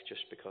our life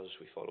just because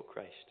we follow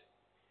Christ.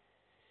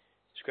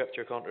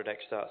 Scripture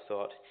contradicts that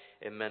thought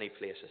in many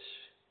places.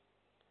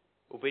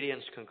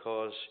 Obedience can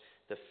cause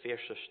the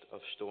fiercest of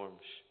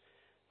storms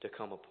to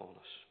come upon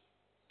us.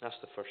 That's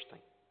the first thing.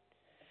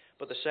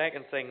 But the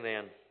second thing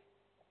then,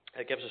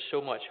 that gives us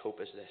so much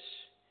hope is this.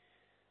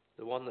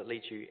 the one that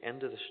leads you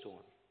into the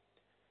storm,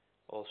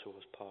 also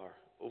has power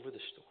over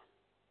the storm.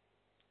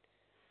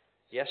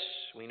 Yes,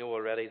 we know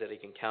already that he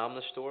can calm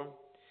the storm.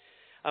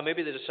 And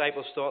maybe the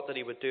disciples thought that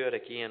he would do it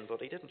again,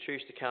 but he didn't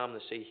choose to calm the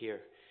sea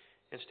here.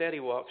 Instead, he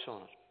walks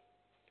on it.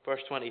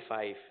 Verse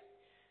 25.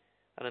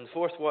 And in the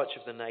fourth watch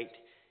of the night,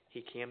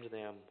 he came to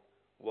them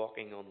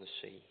walking on the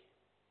sea.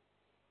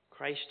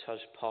 Christ has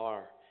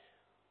power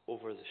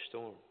over the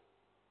storm.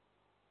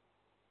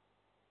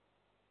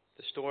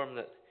 The storm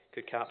that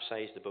could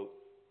capsize the boat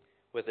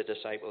with the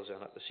disciples in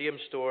it. The same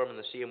storm and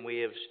the same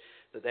waves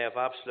that they have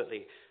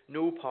absolutely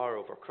no power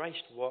over.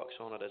 Christ walks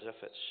on it as if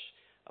it's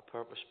a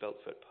purpose-built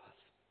footpath.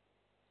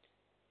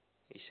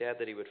 He said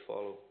that he would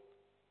follow,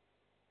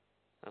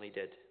 and he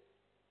did.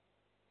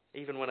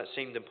 Even when it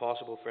seemed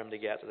impossible for him to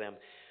get to them,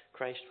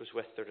 Christ was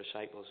with their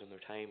disciples in their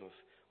time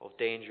of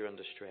danger and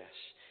distress.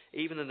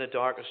 Even in the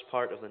darkest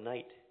part of the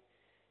night,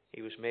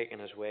 he was making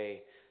his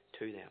way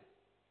to them,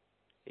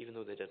 even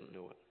though they didn't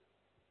know it.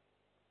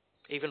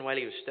 Even while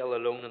he was still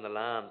alone in the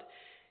land,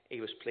 he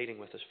was pleading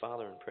with his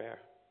Father in prayer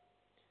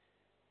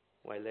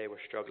while they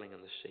were struggling in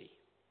the sea.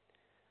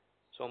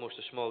 It's almost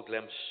a small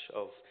glimpse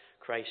of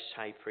Christ's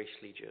high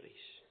priestly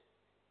duties.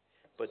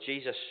 But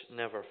Jesus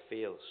never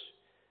fails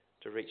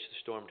to reach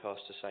the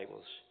storm-tossed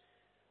disciples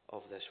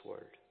of this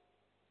world,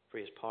 for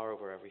he has power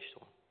over every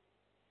storm.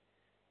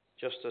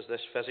 Just as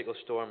this physical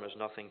storm is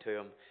nothing to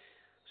him,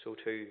 so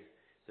too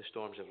the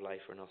storms of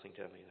life are nothing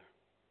to him either.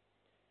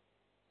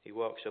 He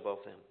walks above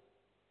them.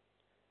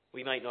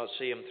 We might not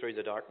see him through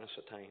the darkness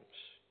at times.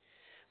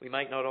 We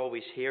might not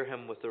always hear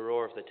him with the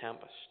roar of the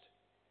tempest.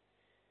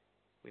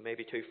 We may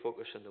be too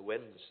focused on the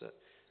winds that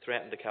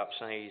threaten to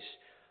capsize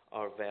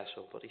our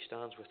vessel, but he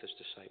stands with his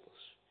disciples,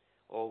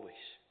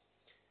 always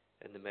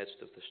in the midst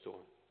of the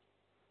storm,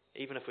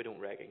 even if we don't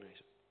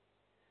recognize him.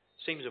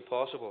 It seems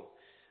impossible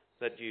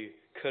that you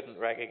couldn't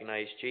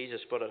recognize Jesus,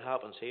 but it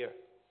happens here.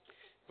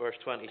 Verse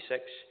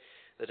 26,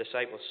 the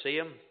disciples see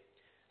him,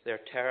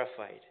 they're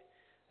terrified.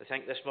 They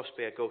think this must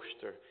be a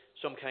ghost or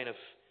some kind of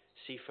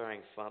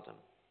seafaring phantom.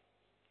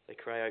 They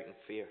cry out in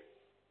fear.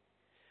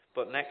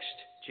 But next,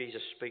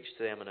 Jesus speaks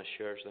to them and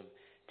assures them,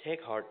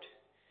 "Take heart,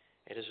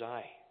 it is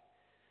I.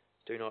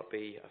 Do not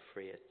be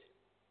afraid."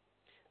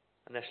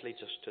 And this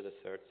leads us to the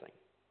third thing.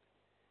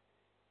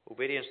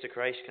 Obedience to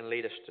Christ can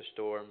lead us to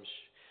storms.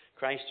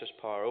 Christ has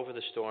power over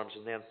the storms.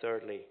 And then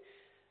thirdly,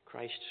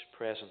 Christ's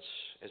presence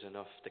is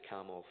enough to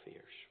calm all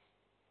fears.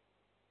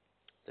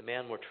 The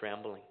men were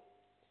trembling.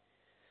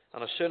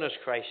 And as soon as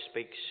Christ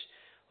speaks,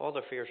 all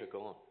their fears are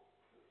gone,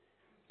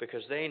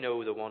 because they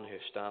know the one who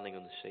is standing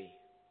on the sea.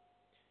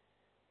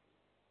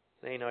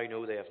 They now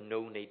know they have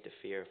no need to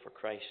fear, for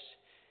Christ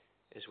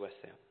is with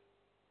them.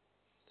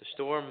 The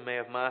storm may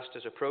have masked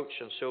his approach,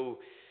 and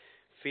so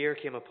fear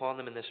came upon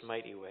them in this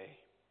mighty way.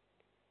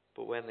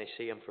 But when they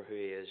see him for who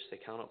he is, they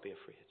cannot be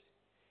afraid,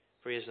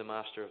 for he is the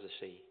master of the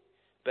sea.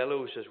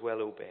 Billows as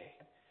well obey,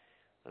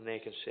 and they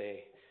can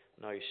say,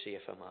 "Now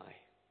safe am I."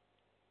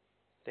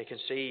 They can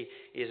see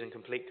he is in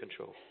complete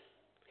control.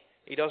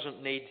 He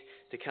doesn't need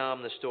to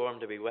calm the storm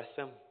to be with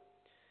them.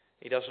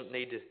 He doesn't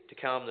need to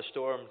calm the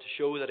storm to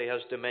show that he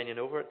has dominion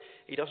over it.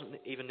 He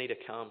doesn't even need a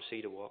calm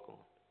sea to walk on.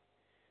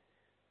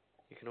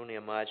 You can only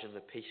imagine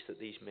the peace that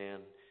these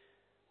men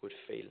would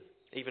feel,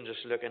 even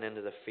just looking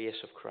into the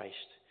face of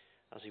Christ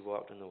as he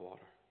walked in the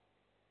water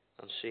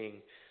and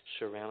seeing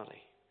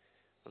serenity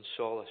and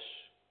solace,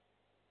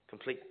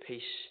 complete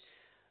peace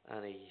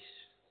and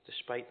ease,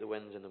 despite the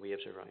winds and the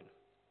waves around him.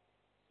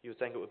 You would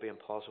think it would be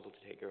impossible to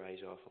take your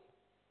eyes off him.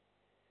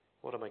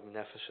 What a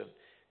magnificent,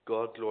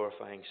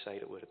 God-glorifying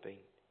sight it would have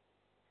been.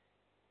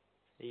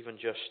 Even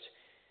just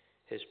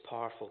his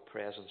powerful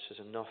presence is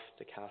enough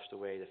to cast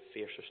away the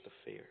fiercest of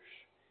fears,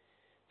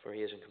 for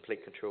he is in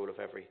complete control of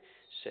every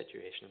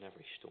situation and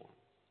every storm.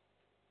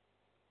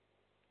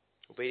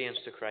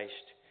 Obedience to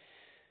Christ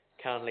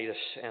can lead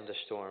us into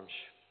storms.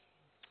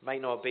 It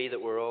might not be that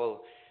we're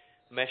all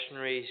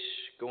missionaries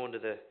going to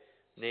the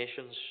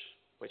nations,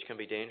 which can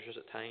be dangerous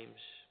at times.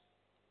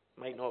 It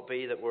might not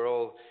be that we're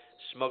all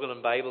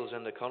smuggling Bibles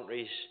into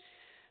countries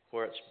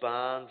where it's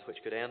banned,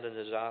 which could end in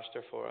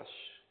disaster for us.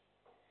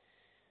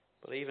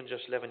 But even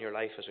just living your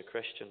life as a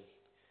Christian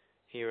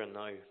here and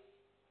now,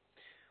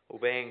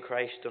 obeying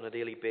Christ on a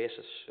daily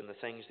basis in the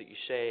things that you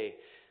say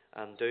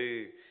and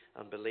do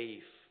and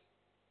believe,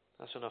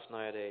 that's enough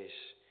nowadays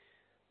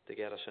to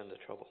get us into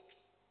trouble.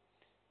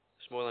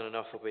 It's more than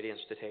enough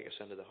obedience to take us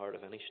into the heart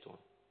of any storm.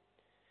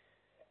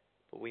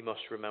 But we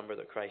must remember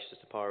that Christ has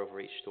the power over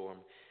each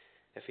storm.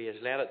 If he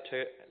has led us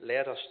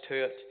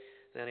to it,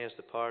 then he has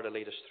the power to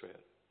lead us through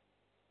it.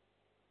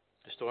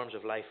 The storms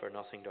of life are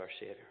nothing to our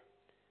Saviour,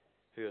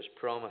 who has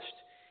promised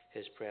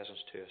his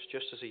presence to us,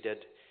 just as he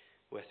did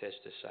with his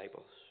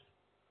disciples.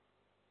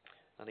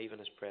 And even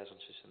his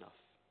presence is enough.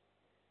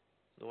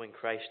 Knowing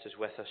Christ is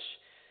with us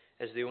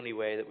is the only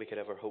way that we could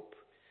ever hope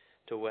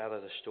to weather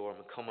the storm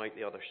and come out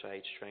the other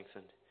side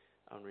strengthened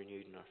and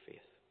renewed in our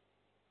faith.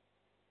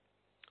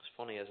 It's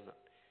funny, isn't it?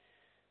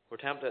 We're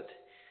tempted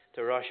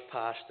to rush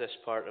past this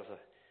part of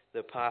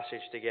the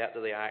passage to get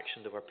to the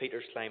action, to where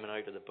Peter's climbing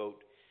out of the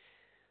boat.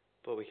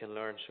 But we can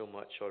learn so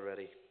much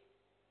already.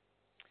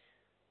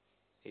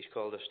 He's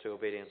called us to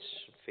obedience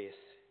and faith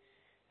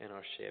in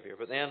our Saviour.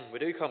 But then we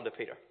do come to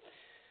Peter.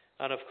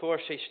 And of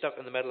course he's stuck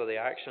in the middle of the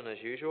action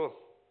as usual.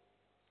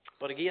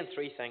 But again,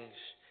 three things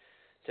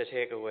to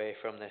take away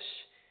from this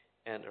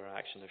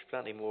interaction. There's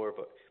plenty more,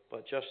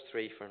 but just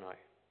three for now.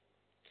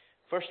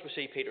 First we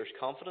see Peter's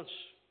confidence.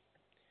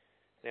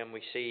 Then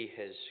we see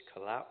his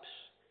collapse.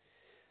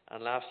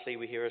 And lastly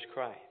we hear his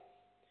cry.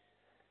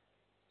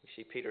 We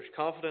see Peter's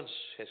confidence,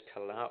 his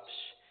collapse,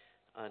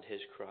 and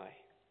his cry.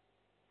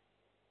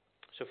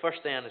 So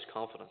first then is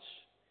confidence.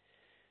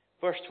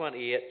 Verse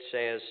 28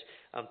 says,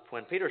 and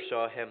when Peter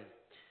answered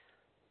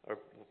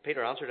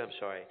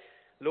him,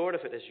 Lord,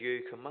 if it is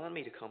you, command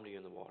me to come to you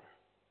in the water.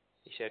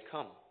 He said,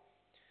 come.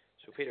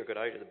 So Peter got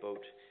out of the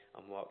boat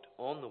and walked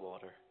on the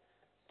water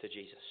to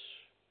Jesus.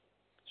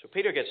 So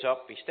Peter gets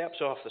up, he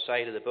steps off the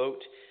side of the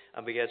boat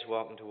and begins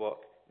walking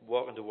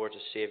towards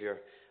his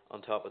Saviour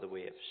on top of the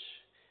waves.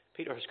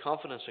 Peter has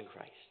confidence in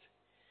Christ.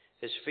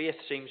 His faith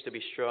seems to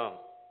be strong.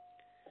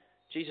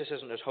 Jesus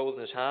isn't just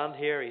holding his hand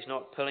here, he's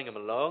not pulling him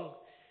along.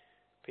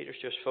 Peter's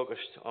just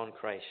focused on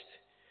Christ.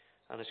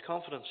 And his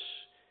confidence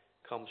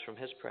comes from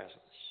his presence.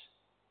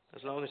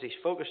 As long as he's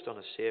focused on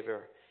his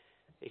Saviour,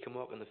 he can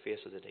walk in the face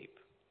of the deep.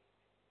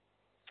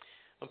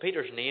 And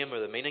Peter's name, or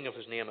the meaning of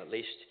his name at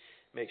least,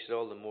 makes it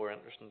all the more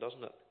interesting,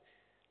 doesn't it?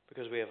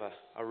 Because we have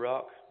a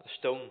rock, a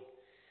stone,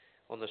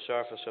 on the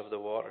surface of the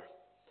water.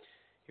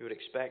 You would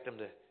expect him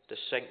to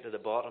sink to the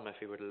bottom if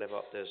he were to live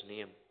up to his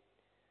name.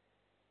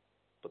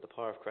 But the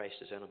power of Christ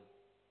is in him.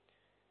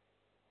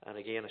 And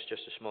again, it's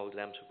just a small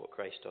glimpse of what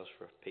Christ does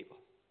for people.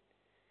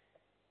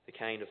 The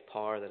kind of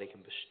power that he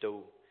can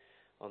bestow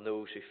on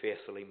those who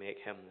faithfully make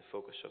him the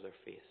focus of their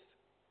faith.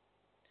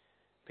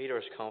 Peter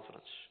has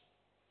confidence.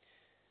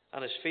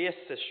 And his faith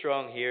is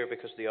strong here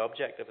because the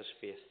object of his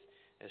faith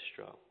is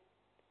strong.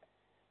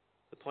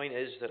 The point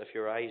is that if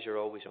your eyes are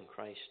always on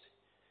Christ,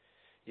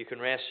 you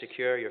can rest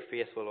secure your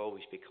faith will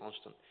always be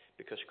constant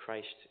because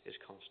Christ is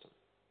constant.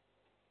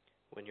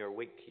 When you're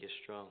weak, he is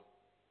strong.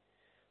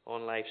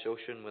 On life's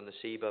ocean, when the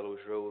sea billows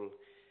roll,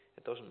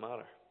 it doesn't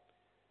matter.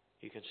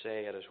 You can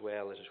say, it is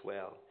well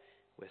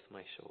with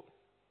my soul.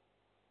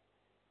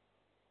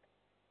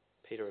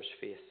 Peter has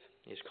faith.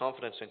 He has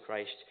confidence in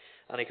Christ,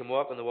 and he can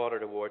walk on the water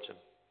towards him.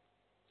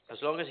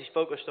 As long as he's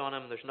focused on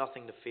him, there's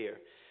nothing to fear.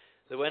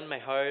 The wind may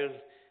howl,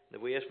 the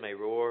waves may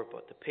roar,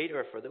 but to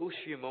Peter, for those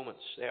few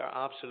moments, they are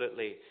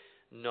absolutely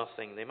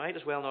nothing. They might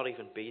as well not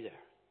even be there.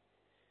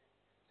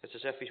 It's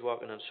as if he's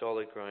walking on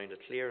solid ground,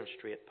 a clear and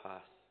straight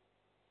path.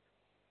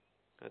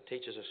 And it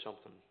teaches us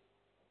something.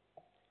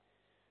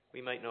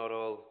 We might not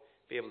all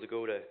be able to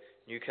go to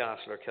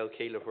Newcastle or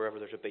Kilkeel or wherever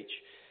there's a beach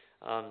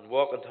and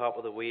walk on top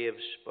of the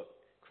waves, but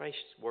Christ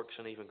works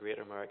an even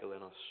greater miracle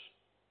in us.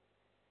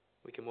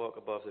 We can walk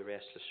above the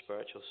restless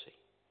spiritual sea.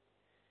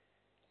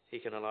 He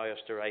can allow us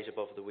to rise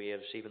above the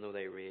waves even though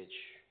they rage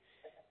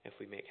if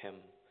we make him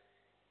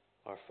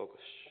our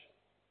focus.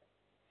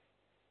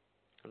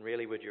 And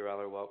really, would you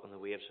rather walk on the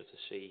waves of the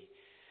sea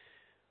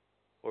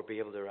or be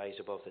able to rise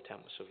above the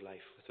tempests of life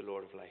with the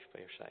Lord of life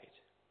by your side?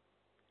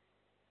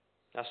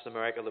 That's the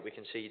miracle that we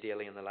can see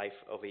daily in the life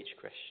of each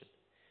Christian.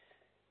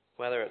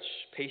 Whether it's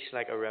peace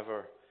like a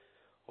river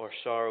or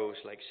sorrows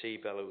like sea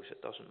billows,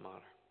 it doesn't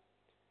matter.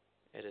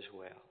 It is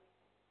well.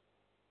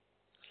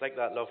 It's like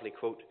that lovely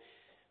quote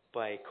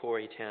by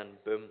Corrie ten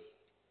Boom.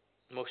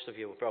 Most of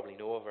you will probably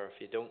know of her. If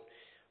you don't,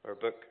 her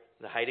book,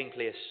 The Hiding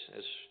Place,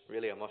 is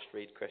really a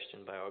must-read Christian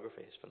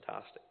biography. It's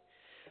fantastic.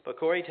 But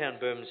Corrie ten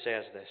Boom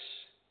says this: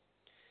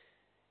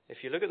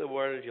 if you look at the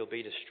world, you'll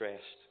be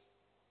distressed.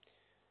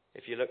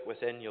 If you look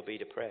within, you'll be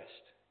depressed.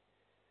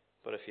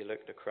 But if you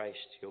look to Christ,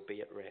 you'll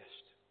be at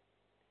rest.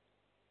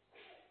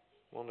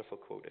 Wonderful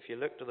quote. If you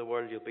look to the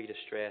world, you'll be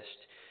distressed.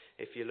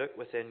 If you look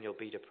within, you'll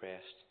be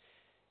depressed.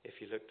 If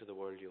you look to the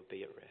world, you'll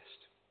be at rest.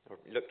 Or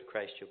look to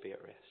Christ, you'll be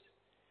at rest.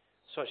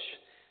 Such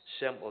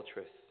simple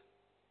truth.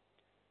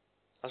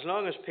 As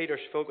long as Peter's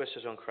focus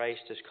is on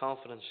Christ, his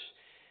confidence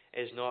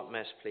is not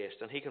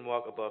misplaced, and he can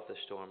walk above the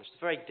storm. It's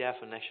the very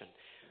definition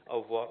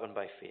of walking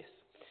by faith.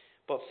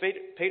 But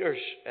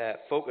Peter's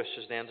focus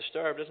is then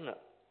disturbed, isn't it?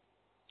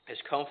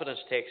 His confidence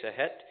takes a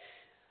hit,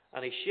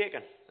 and he's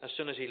shaken as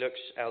soon as he looks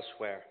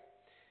elsewhere.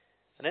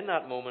 And in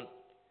that moment,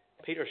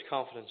 Peter's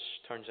confidence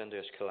turns into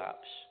his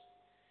collapse.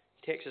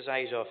 He takes his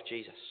eyes off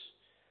Jesus.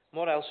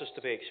 What else is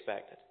to be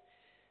expected?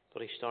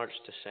 But he starts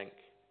to sink.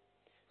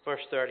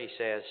 Verse 30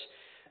 says,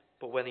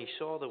 but when he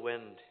saw the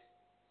wind,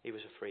 he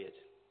was afraid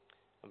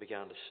and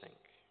began to sink.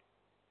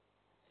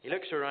 He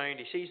looks around,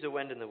 he sees the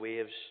wind and the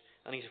waves,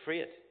 and he's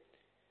afraid.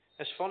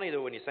 It's funny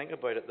though when you think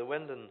about it. The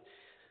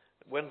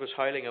wind was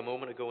howling a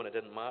moment ago and it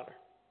didn't matter.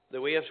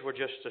 The waves were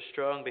just as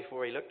strong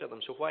before he looked at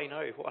them. So why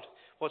now?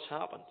 What's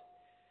happened?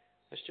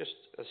 It's just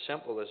as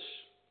simple as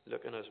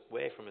looking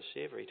away from his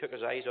Saviour. He took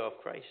his eyes off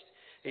Christ.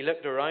 He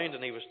looked around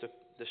and he was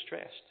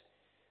distressed.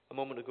 A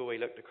moment ago he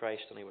looked to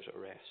Christ and he was at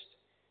rest.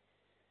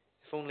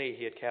 If only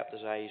he had kept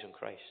his eyes on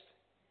Christ.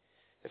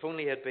 If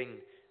only he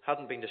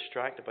hadn't been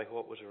distracted by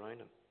what was around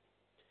him.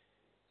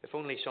 If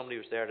only somebody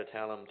was there to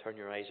tell him, turn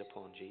your eyes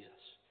upon Jesus.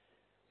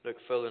 Look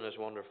full in his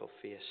wonderful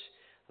face,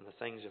 and the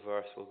things of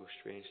earth will go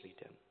strangely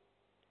dim.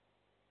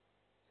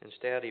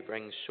 Instead, he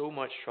brings so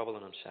much trouble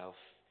on himself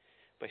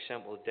by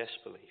simple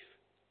disbelief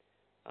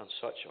and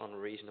such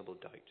unreasonable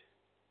doubt.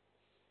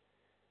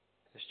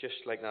 It's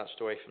just like that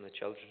story from the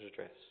children's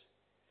address.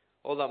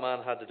 All that man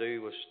had to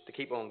do was to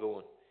keep on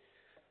going,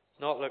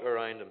 not look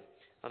around him,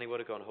 and he would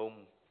have gone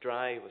home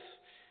dry with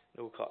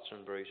no cuts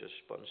and bruises.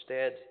 But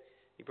instead,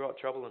 he brought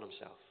trouble on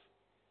himself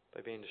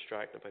by being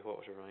distracted by what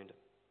was around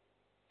him.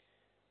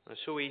 And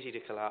it's so easy to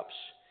collapse,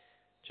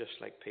 just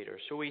like Peter.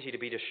 So easy to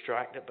be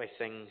distracted by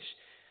things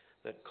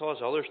that cause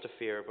others to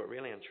fear, but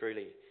really and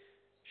truly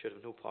should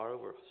have no power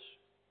over us.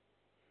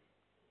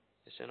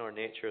 It's in our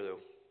nature, though.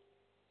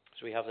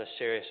 So we have this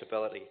serious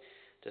ability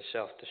to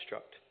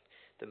self-destruct,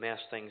 to mess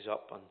things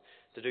up, and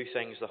to do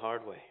things the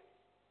hard way.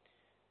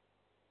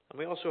 And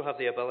we also have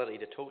the ability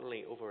to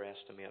totally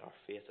overestimate our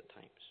faith at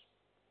times.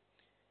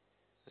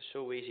 It's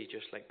so easy,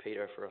 just like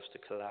Peter, for us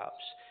to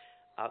collapse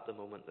at the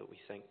moment that we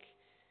think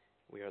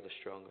we are the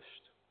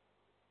strongest.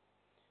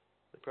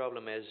 The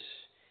problem is,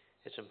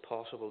 it's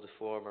impossible to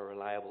form a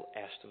reliable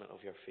estimate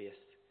of your faith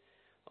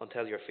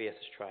until your faith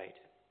is tried.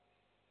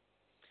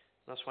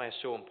 That's why it's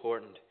so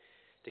important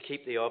to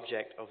keep the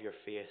object of your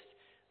faith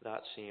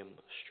that same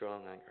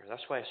strong anchor.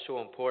 That's why it's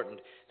so important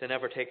to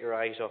never take your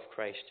eyes off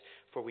Christ,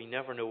 for we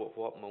never know at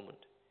what moment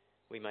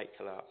we might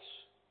collapse.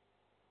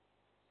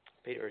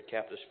 Peter had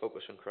kept his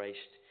focus on Christ.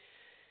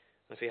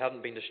 And if he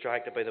hadn't been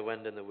distracted by the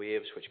wind and the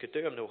waves, which could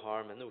do him no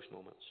harm in those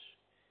moments,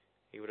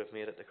 he would have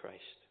made it to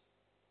Christ.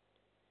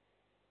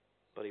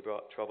 But he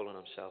brought trouble on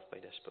himself by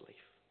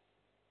disbelief.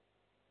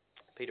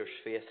 Peter's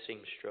faith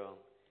seems strong,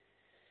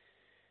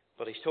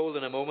 but he's told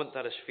in a moment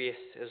that his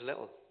faith is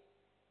little.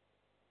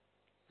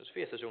 His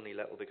faith is only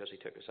little because he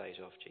took his eyes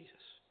off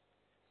Jesus,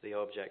 the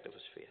object of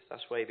his faith.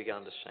 That's why he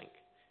began to sink.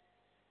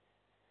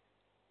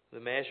 The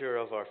measure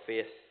of our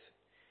faith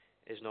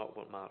is not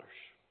what matters.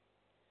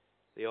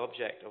 The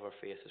object of our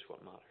faith is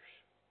what matters.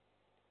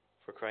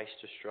 For Christ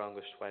is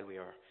strongest while we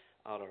are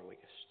at our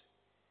weakest.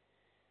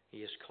 He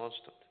is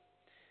constant.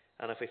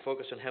 And if we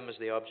focus on him as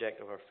the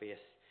object of our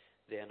faith,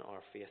 then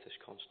our faith is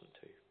constant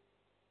too.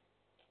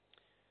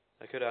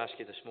 I could ask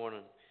you this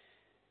morning,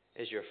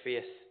 is your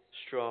faith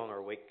strong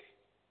or weak?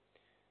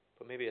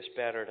 But maybe it's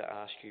better to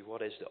ask you,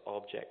 what is the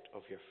object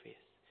of your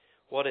faith?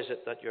 What is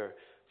it that you're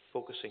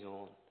focusing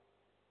on?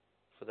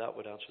 For that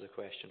would answer the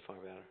question far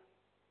better.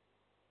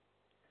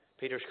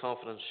 Peter's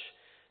confidence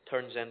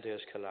turns into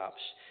his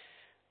collapse.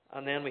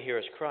 And then we hear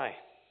his cry.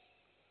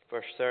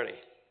 Verse 30.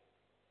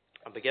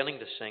 And beginning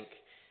to sink,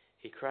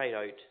 he cried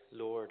out,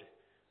 Lord,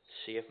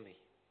 save me.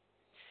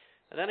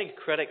 And any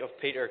critic of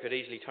Peter could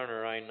easily turn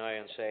around now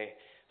and say,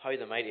 how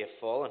the mighty have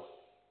fallen.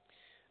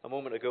 A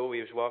moment ago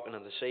he was walking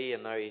in the sea,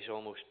 and now he's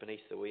almost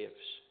beneath the waves.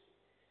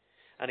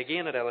 And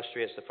again it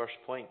illustrates the first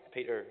point.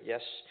 Peter,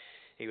 yes,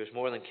 he was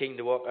more than keen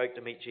to walk out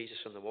to meet Jesus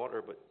in the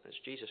water, but it's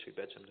Jesus who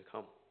bids him to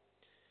come.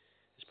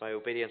 It's by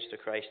obedience to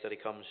Christ that he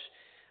comes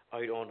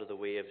out onto the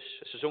waves.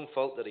 It's his own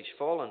fault that he's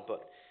fallen,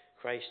 but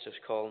Christ is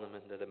calling him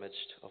into the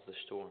midst of the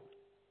storm.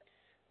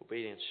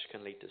 Obedience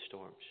can lead to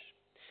storms.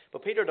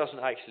 But Peter doesn't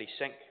actually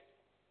sink.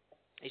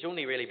 He's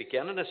only really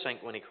beginning to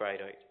sink when he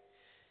cried out.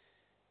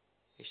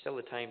 He's still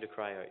the time to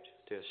cry out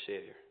to his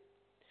Saviour.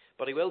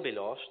 But he will be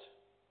lost,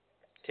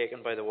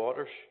 taken by the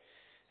waters,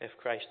 if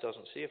Christ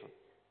doesn't save him.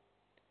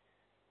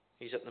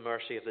 He's at the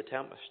mercy of the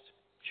tempest.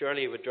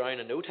 Surely he would drown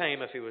in no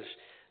time if he was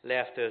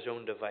left to his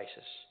own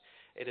devices.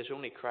 It is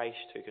only Christ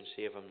who can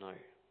save him now.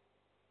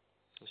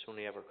 It's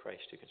only ever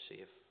Christ who can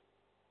save.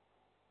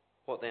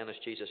 What then is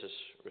Jesus'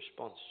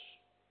 response?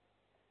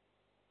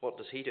 What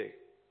does he do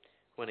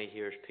when he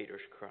hears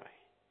Peter's cry?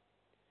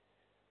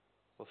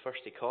 Well, first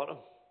he caught him,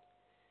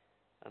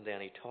 and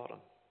then he taught him.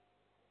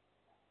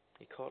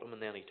 He caught him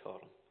and then he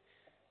taught him.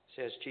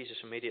 It says Jesus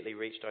immediately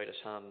reached out his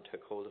hand and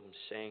took hold of him,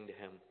 saying to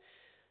him,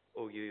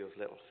 O you of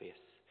little faith,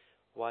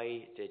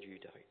 why did you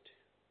doubt?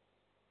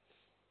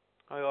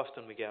 How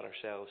often we get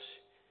ourselves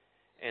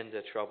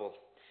into trouble,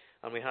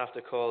 and we have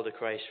to call to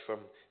Christ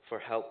for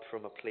help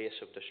from a place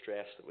of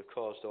distress that we've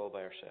caused all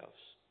by ourselves.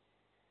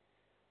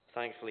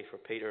 Thankfully for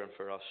Peter and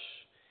for us,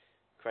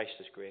 Christ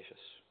is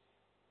gracious.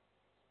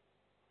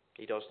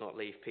 He does not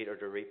leave Peter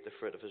to reap the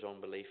fruit of his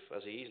unbelief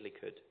as he easily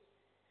could.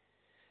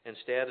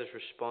 Instead, his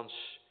response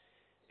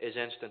is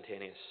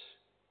instantaneous.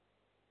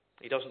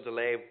 He doesn't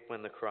delay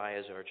when the cry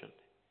is urgent.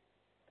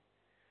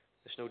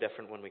 It's no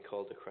different when we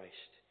call to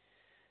Christ.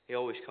 He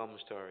always comes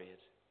to our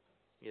aid.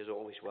 He is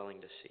always willing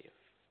to save.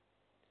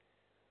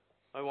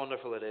 How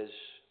wonderful it is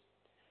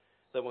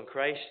that when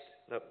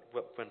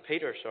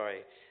Peter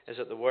is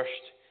at the worst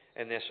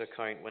in this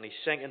account, when he's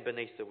sinking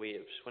beneath the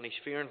waves, when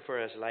he's fearing for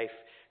his life,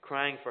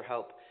 crying for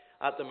help,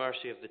 at the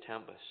mercy of the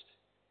tempest,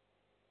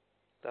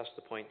 that's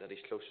the point that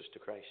he's closest to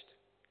Christ.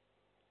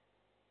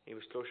 He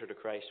was closer to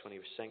Christ when he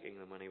was sinking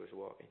than when he was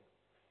walking,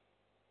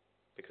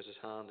 because his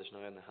hand is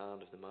now in the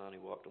hand of the man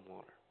who walked on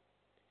water.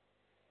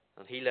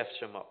 And he lifts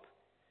him up,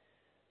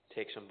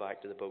 takes him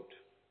back to the boat.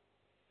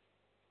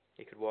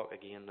 He could walk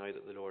again now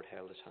that the Lord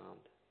held his hand.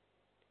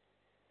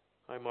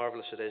 How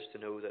marvellous it is to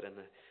know that in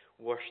the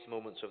worst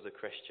moments of the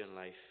Christian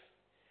life,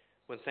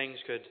 when things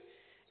could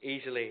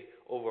easily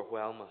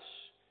overwhelm us,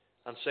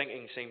 and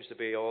sinking seems to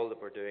be all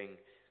that we're doing,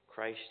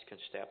 Christ can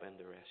step in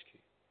to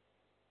rescue.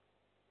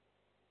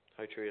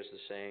 How true is the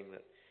saying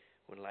that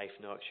when life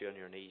knocks you on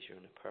your knees, you're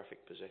in a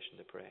perfect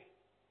position to pray.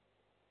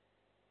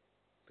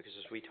 Because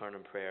as we turn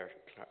in prayer,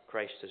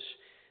 Christ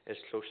is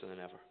closer than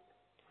ever.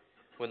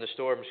 When the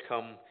storms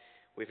come,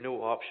 we've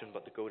no option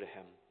but to go to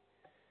him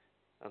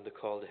and to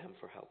call to him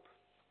for help.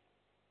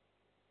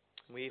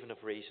 We even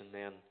have reason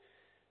then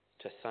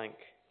to thank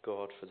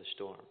God for the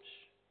storms.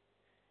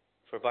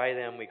 For by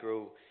them we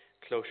grow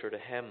closer to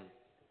him.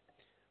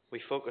 We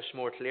focus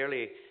more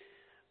clearly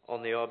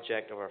on the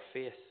object of our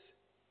faith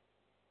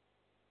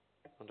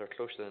and are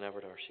closer than ever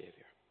to our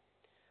Saviour.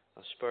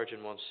 As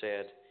Spurgeon once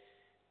said,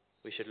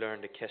 we should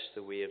learn to kiss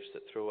the waves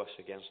that throw us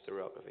against the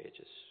rock of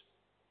ages.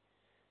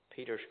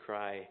 Peter's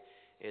cry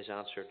is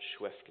answered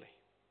swiftly.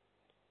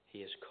 He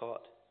is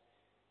caught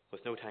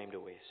with no time to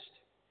waste.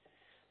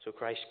 So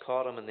Christ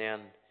caught him, and then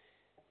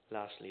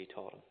lastly he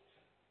taught him.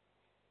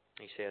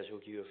 He says,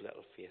 "O you of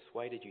little faith,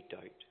 why did you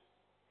doubt?"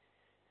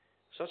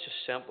 Such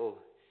a simple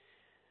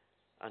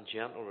and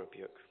gentle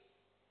rebuke.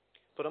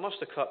 But it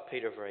must have cut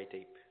Peter very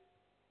deep.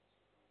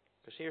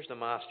 Because here's the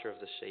master of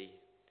the sea.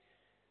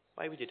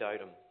 Why would you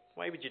doubt him?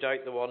 Why would you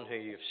doubt the one who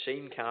you've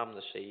seen calm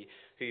the sea,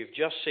 who you've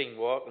just seen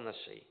walk on the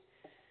sea?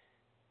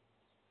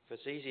 If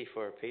it's easy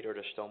for Peter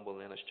to stumble,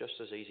 then it's just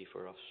as easy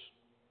for us.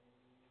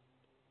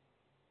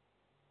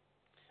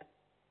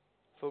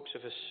 Folks,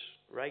 if it's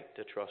right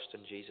to trust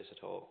in Jesus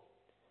at all,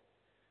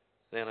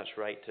 then it's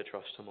right to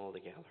trust him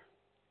altogether.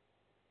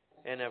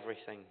 In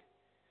everything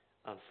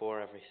and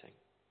for everything.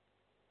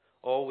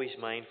 Always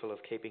mindful of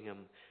keeping him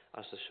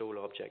as the sole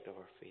object of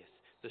our faith,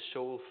 the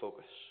sole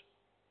focus.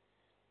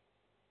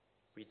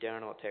 We dare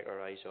not take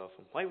our eyes off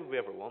him. Why would we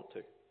ever want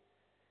to?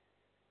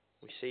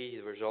 We see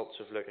the results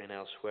of looking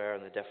elsewhere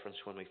and the difference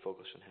when we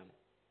focus on him.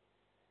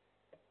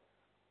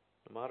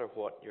 No matter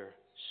what you're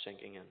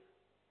sinking in,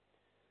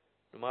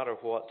 no matter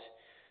what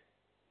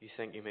you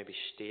think you may be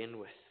stained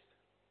with,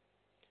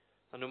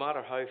 and no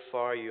matter how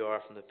far you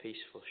are from the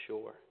peaceful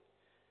shore,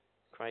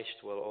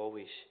 Christ will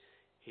always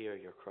hear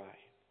your cry.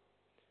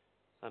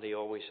 And he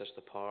always has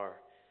the power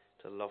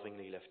to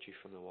lovingly lift you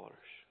from the waters.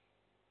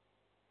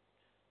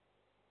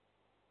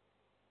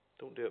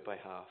 Don't do it by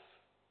half.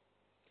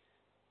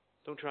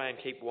 Don't try and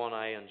keep one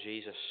eye on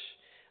Jesus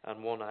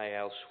and one eye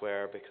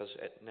elsewhere, because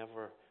it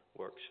never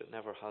works. It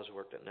never has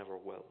worked. It never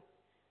will.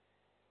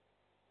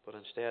 But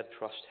instead,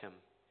 trust him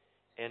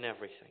in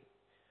everything,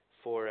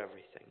 for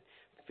everything.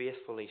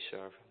 Faithfully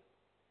serve him.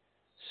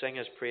 Sing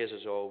his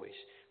praises always.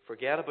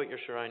 Forget about your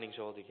surroundings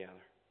altogether.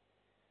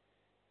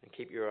 And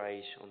keep your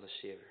eyes on the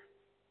Saviour.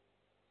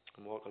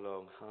 And walk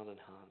along hand in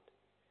hand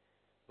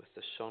with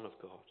the Son of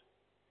God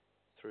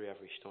through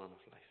every storm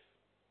of life.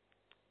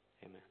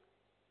 Amen.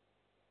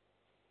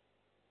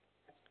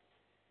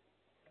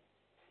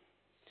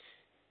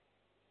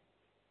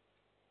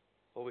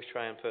 Always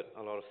try and put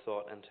a lot of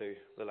thought into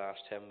the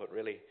last hymn, but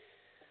really,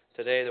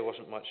 today there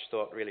wasn't much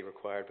thought really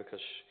required,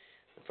 because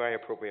very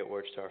appropriate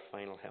words to our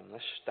final hymn.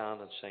 Let's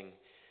stand and sing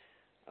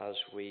as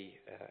we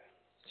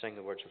sing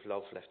the words of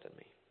Love Lifted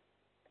Me.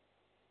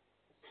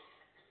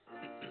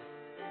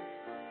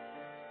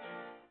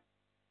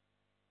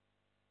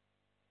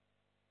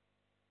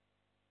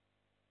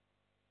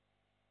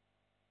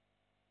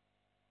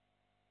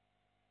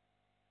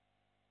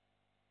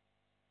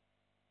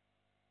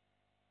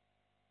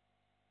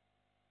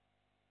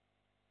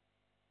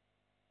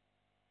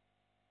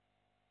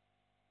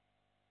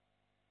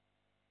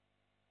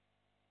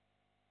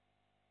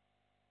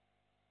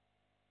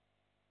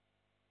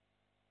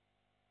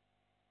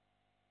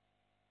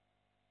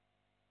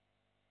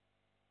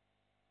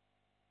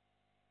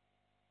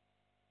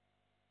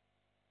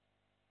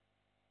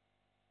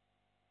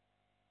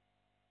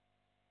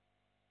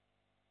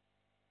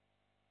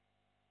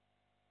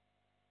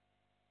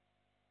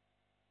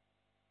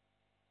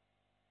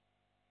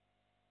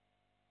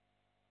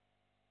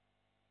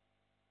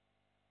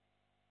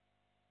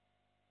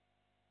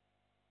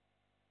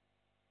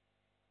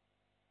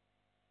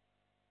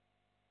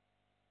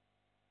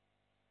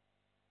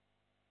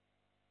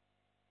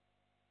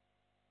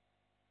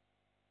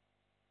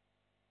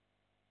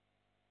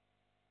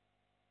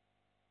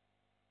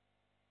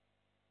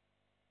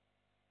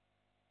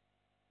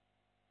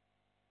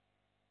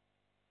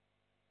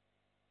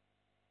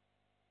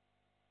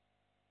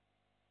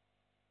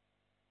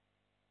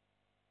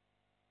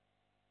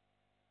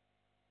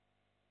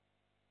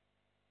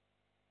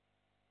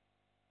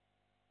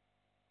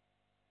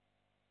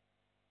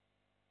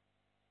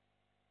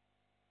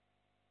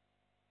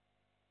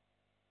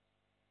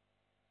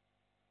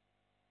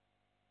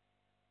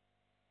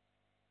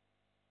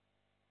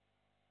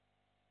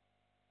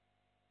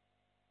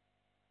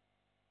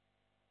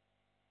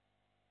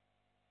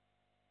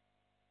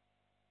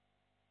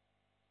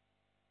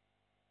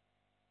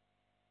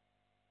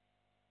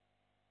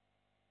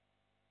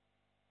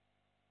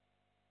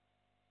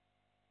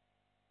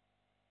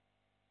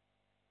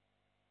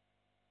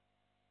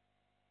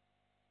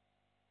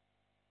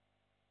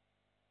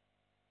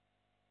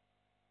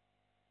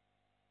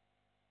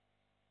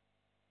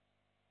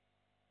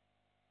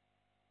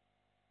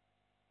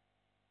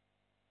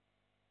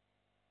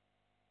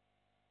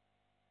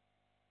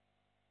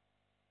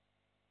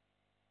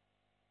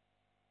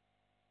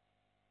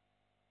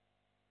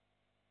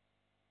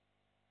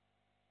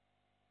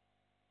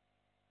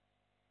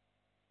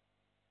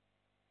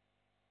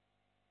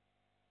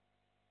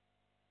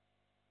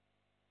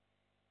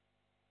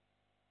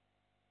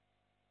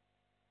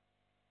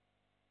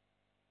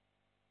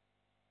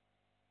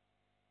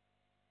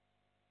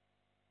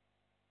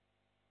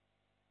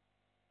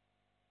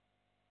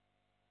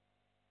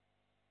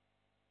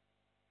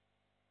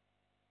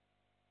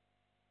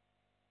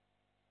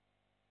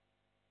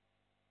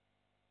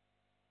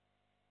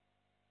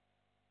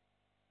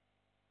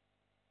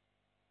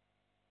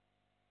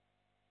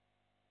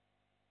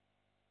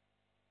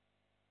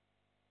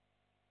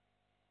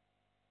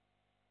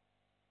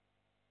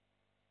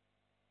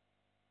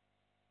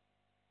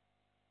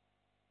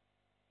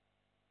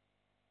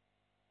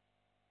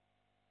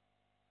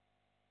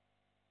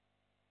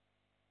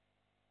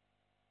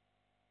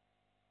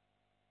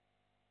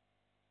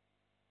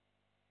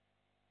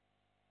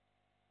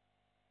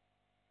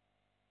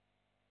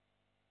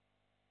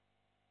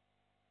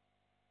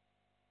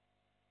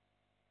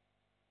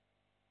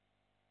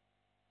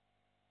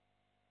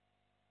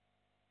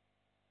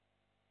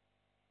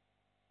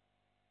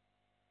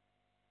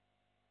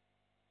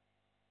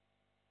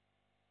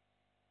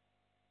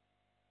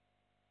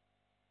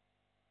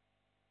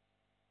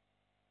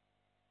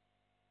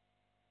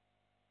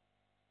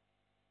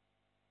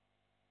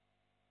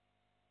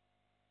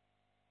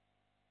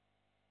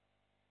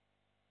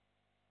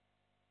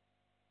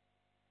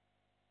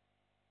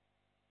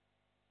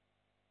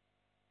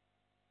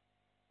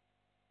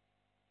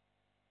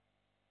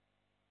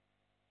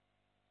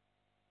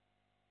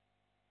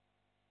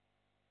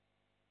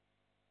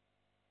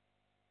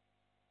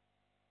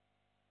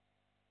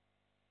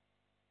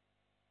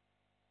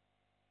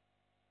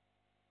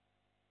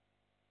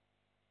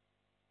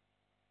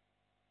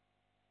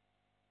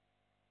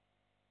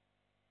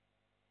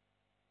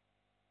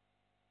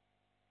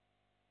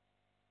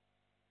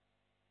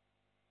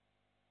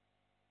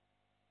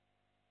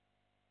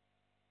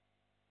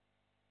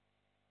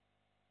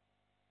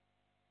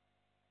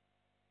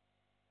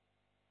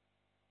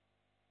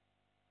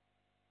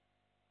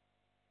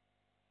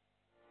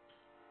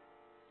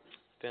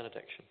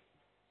 benediction.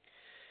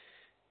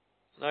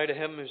 Now to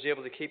him who is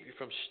able to keep you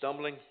from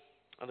stumbling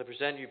and to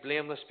present you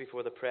blameless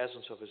before the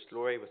presence of his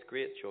glory with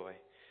great joy,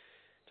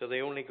 to the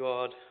only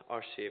God,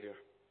 our Saviour,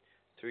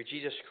 through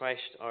Jesus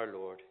Christ our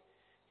Lord,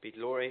 be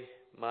glory,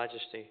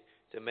 majesty,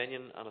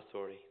 dominion and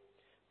authority,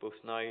 both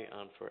now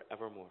and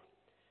forevermore.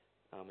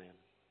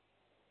 Amen.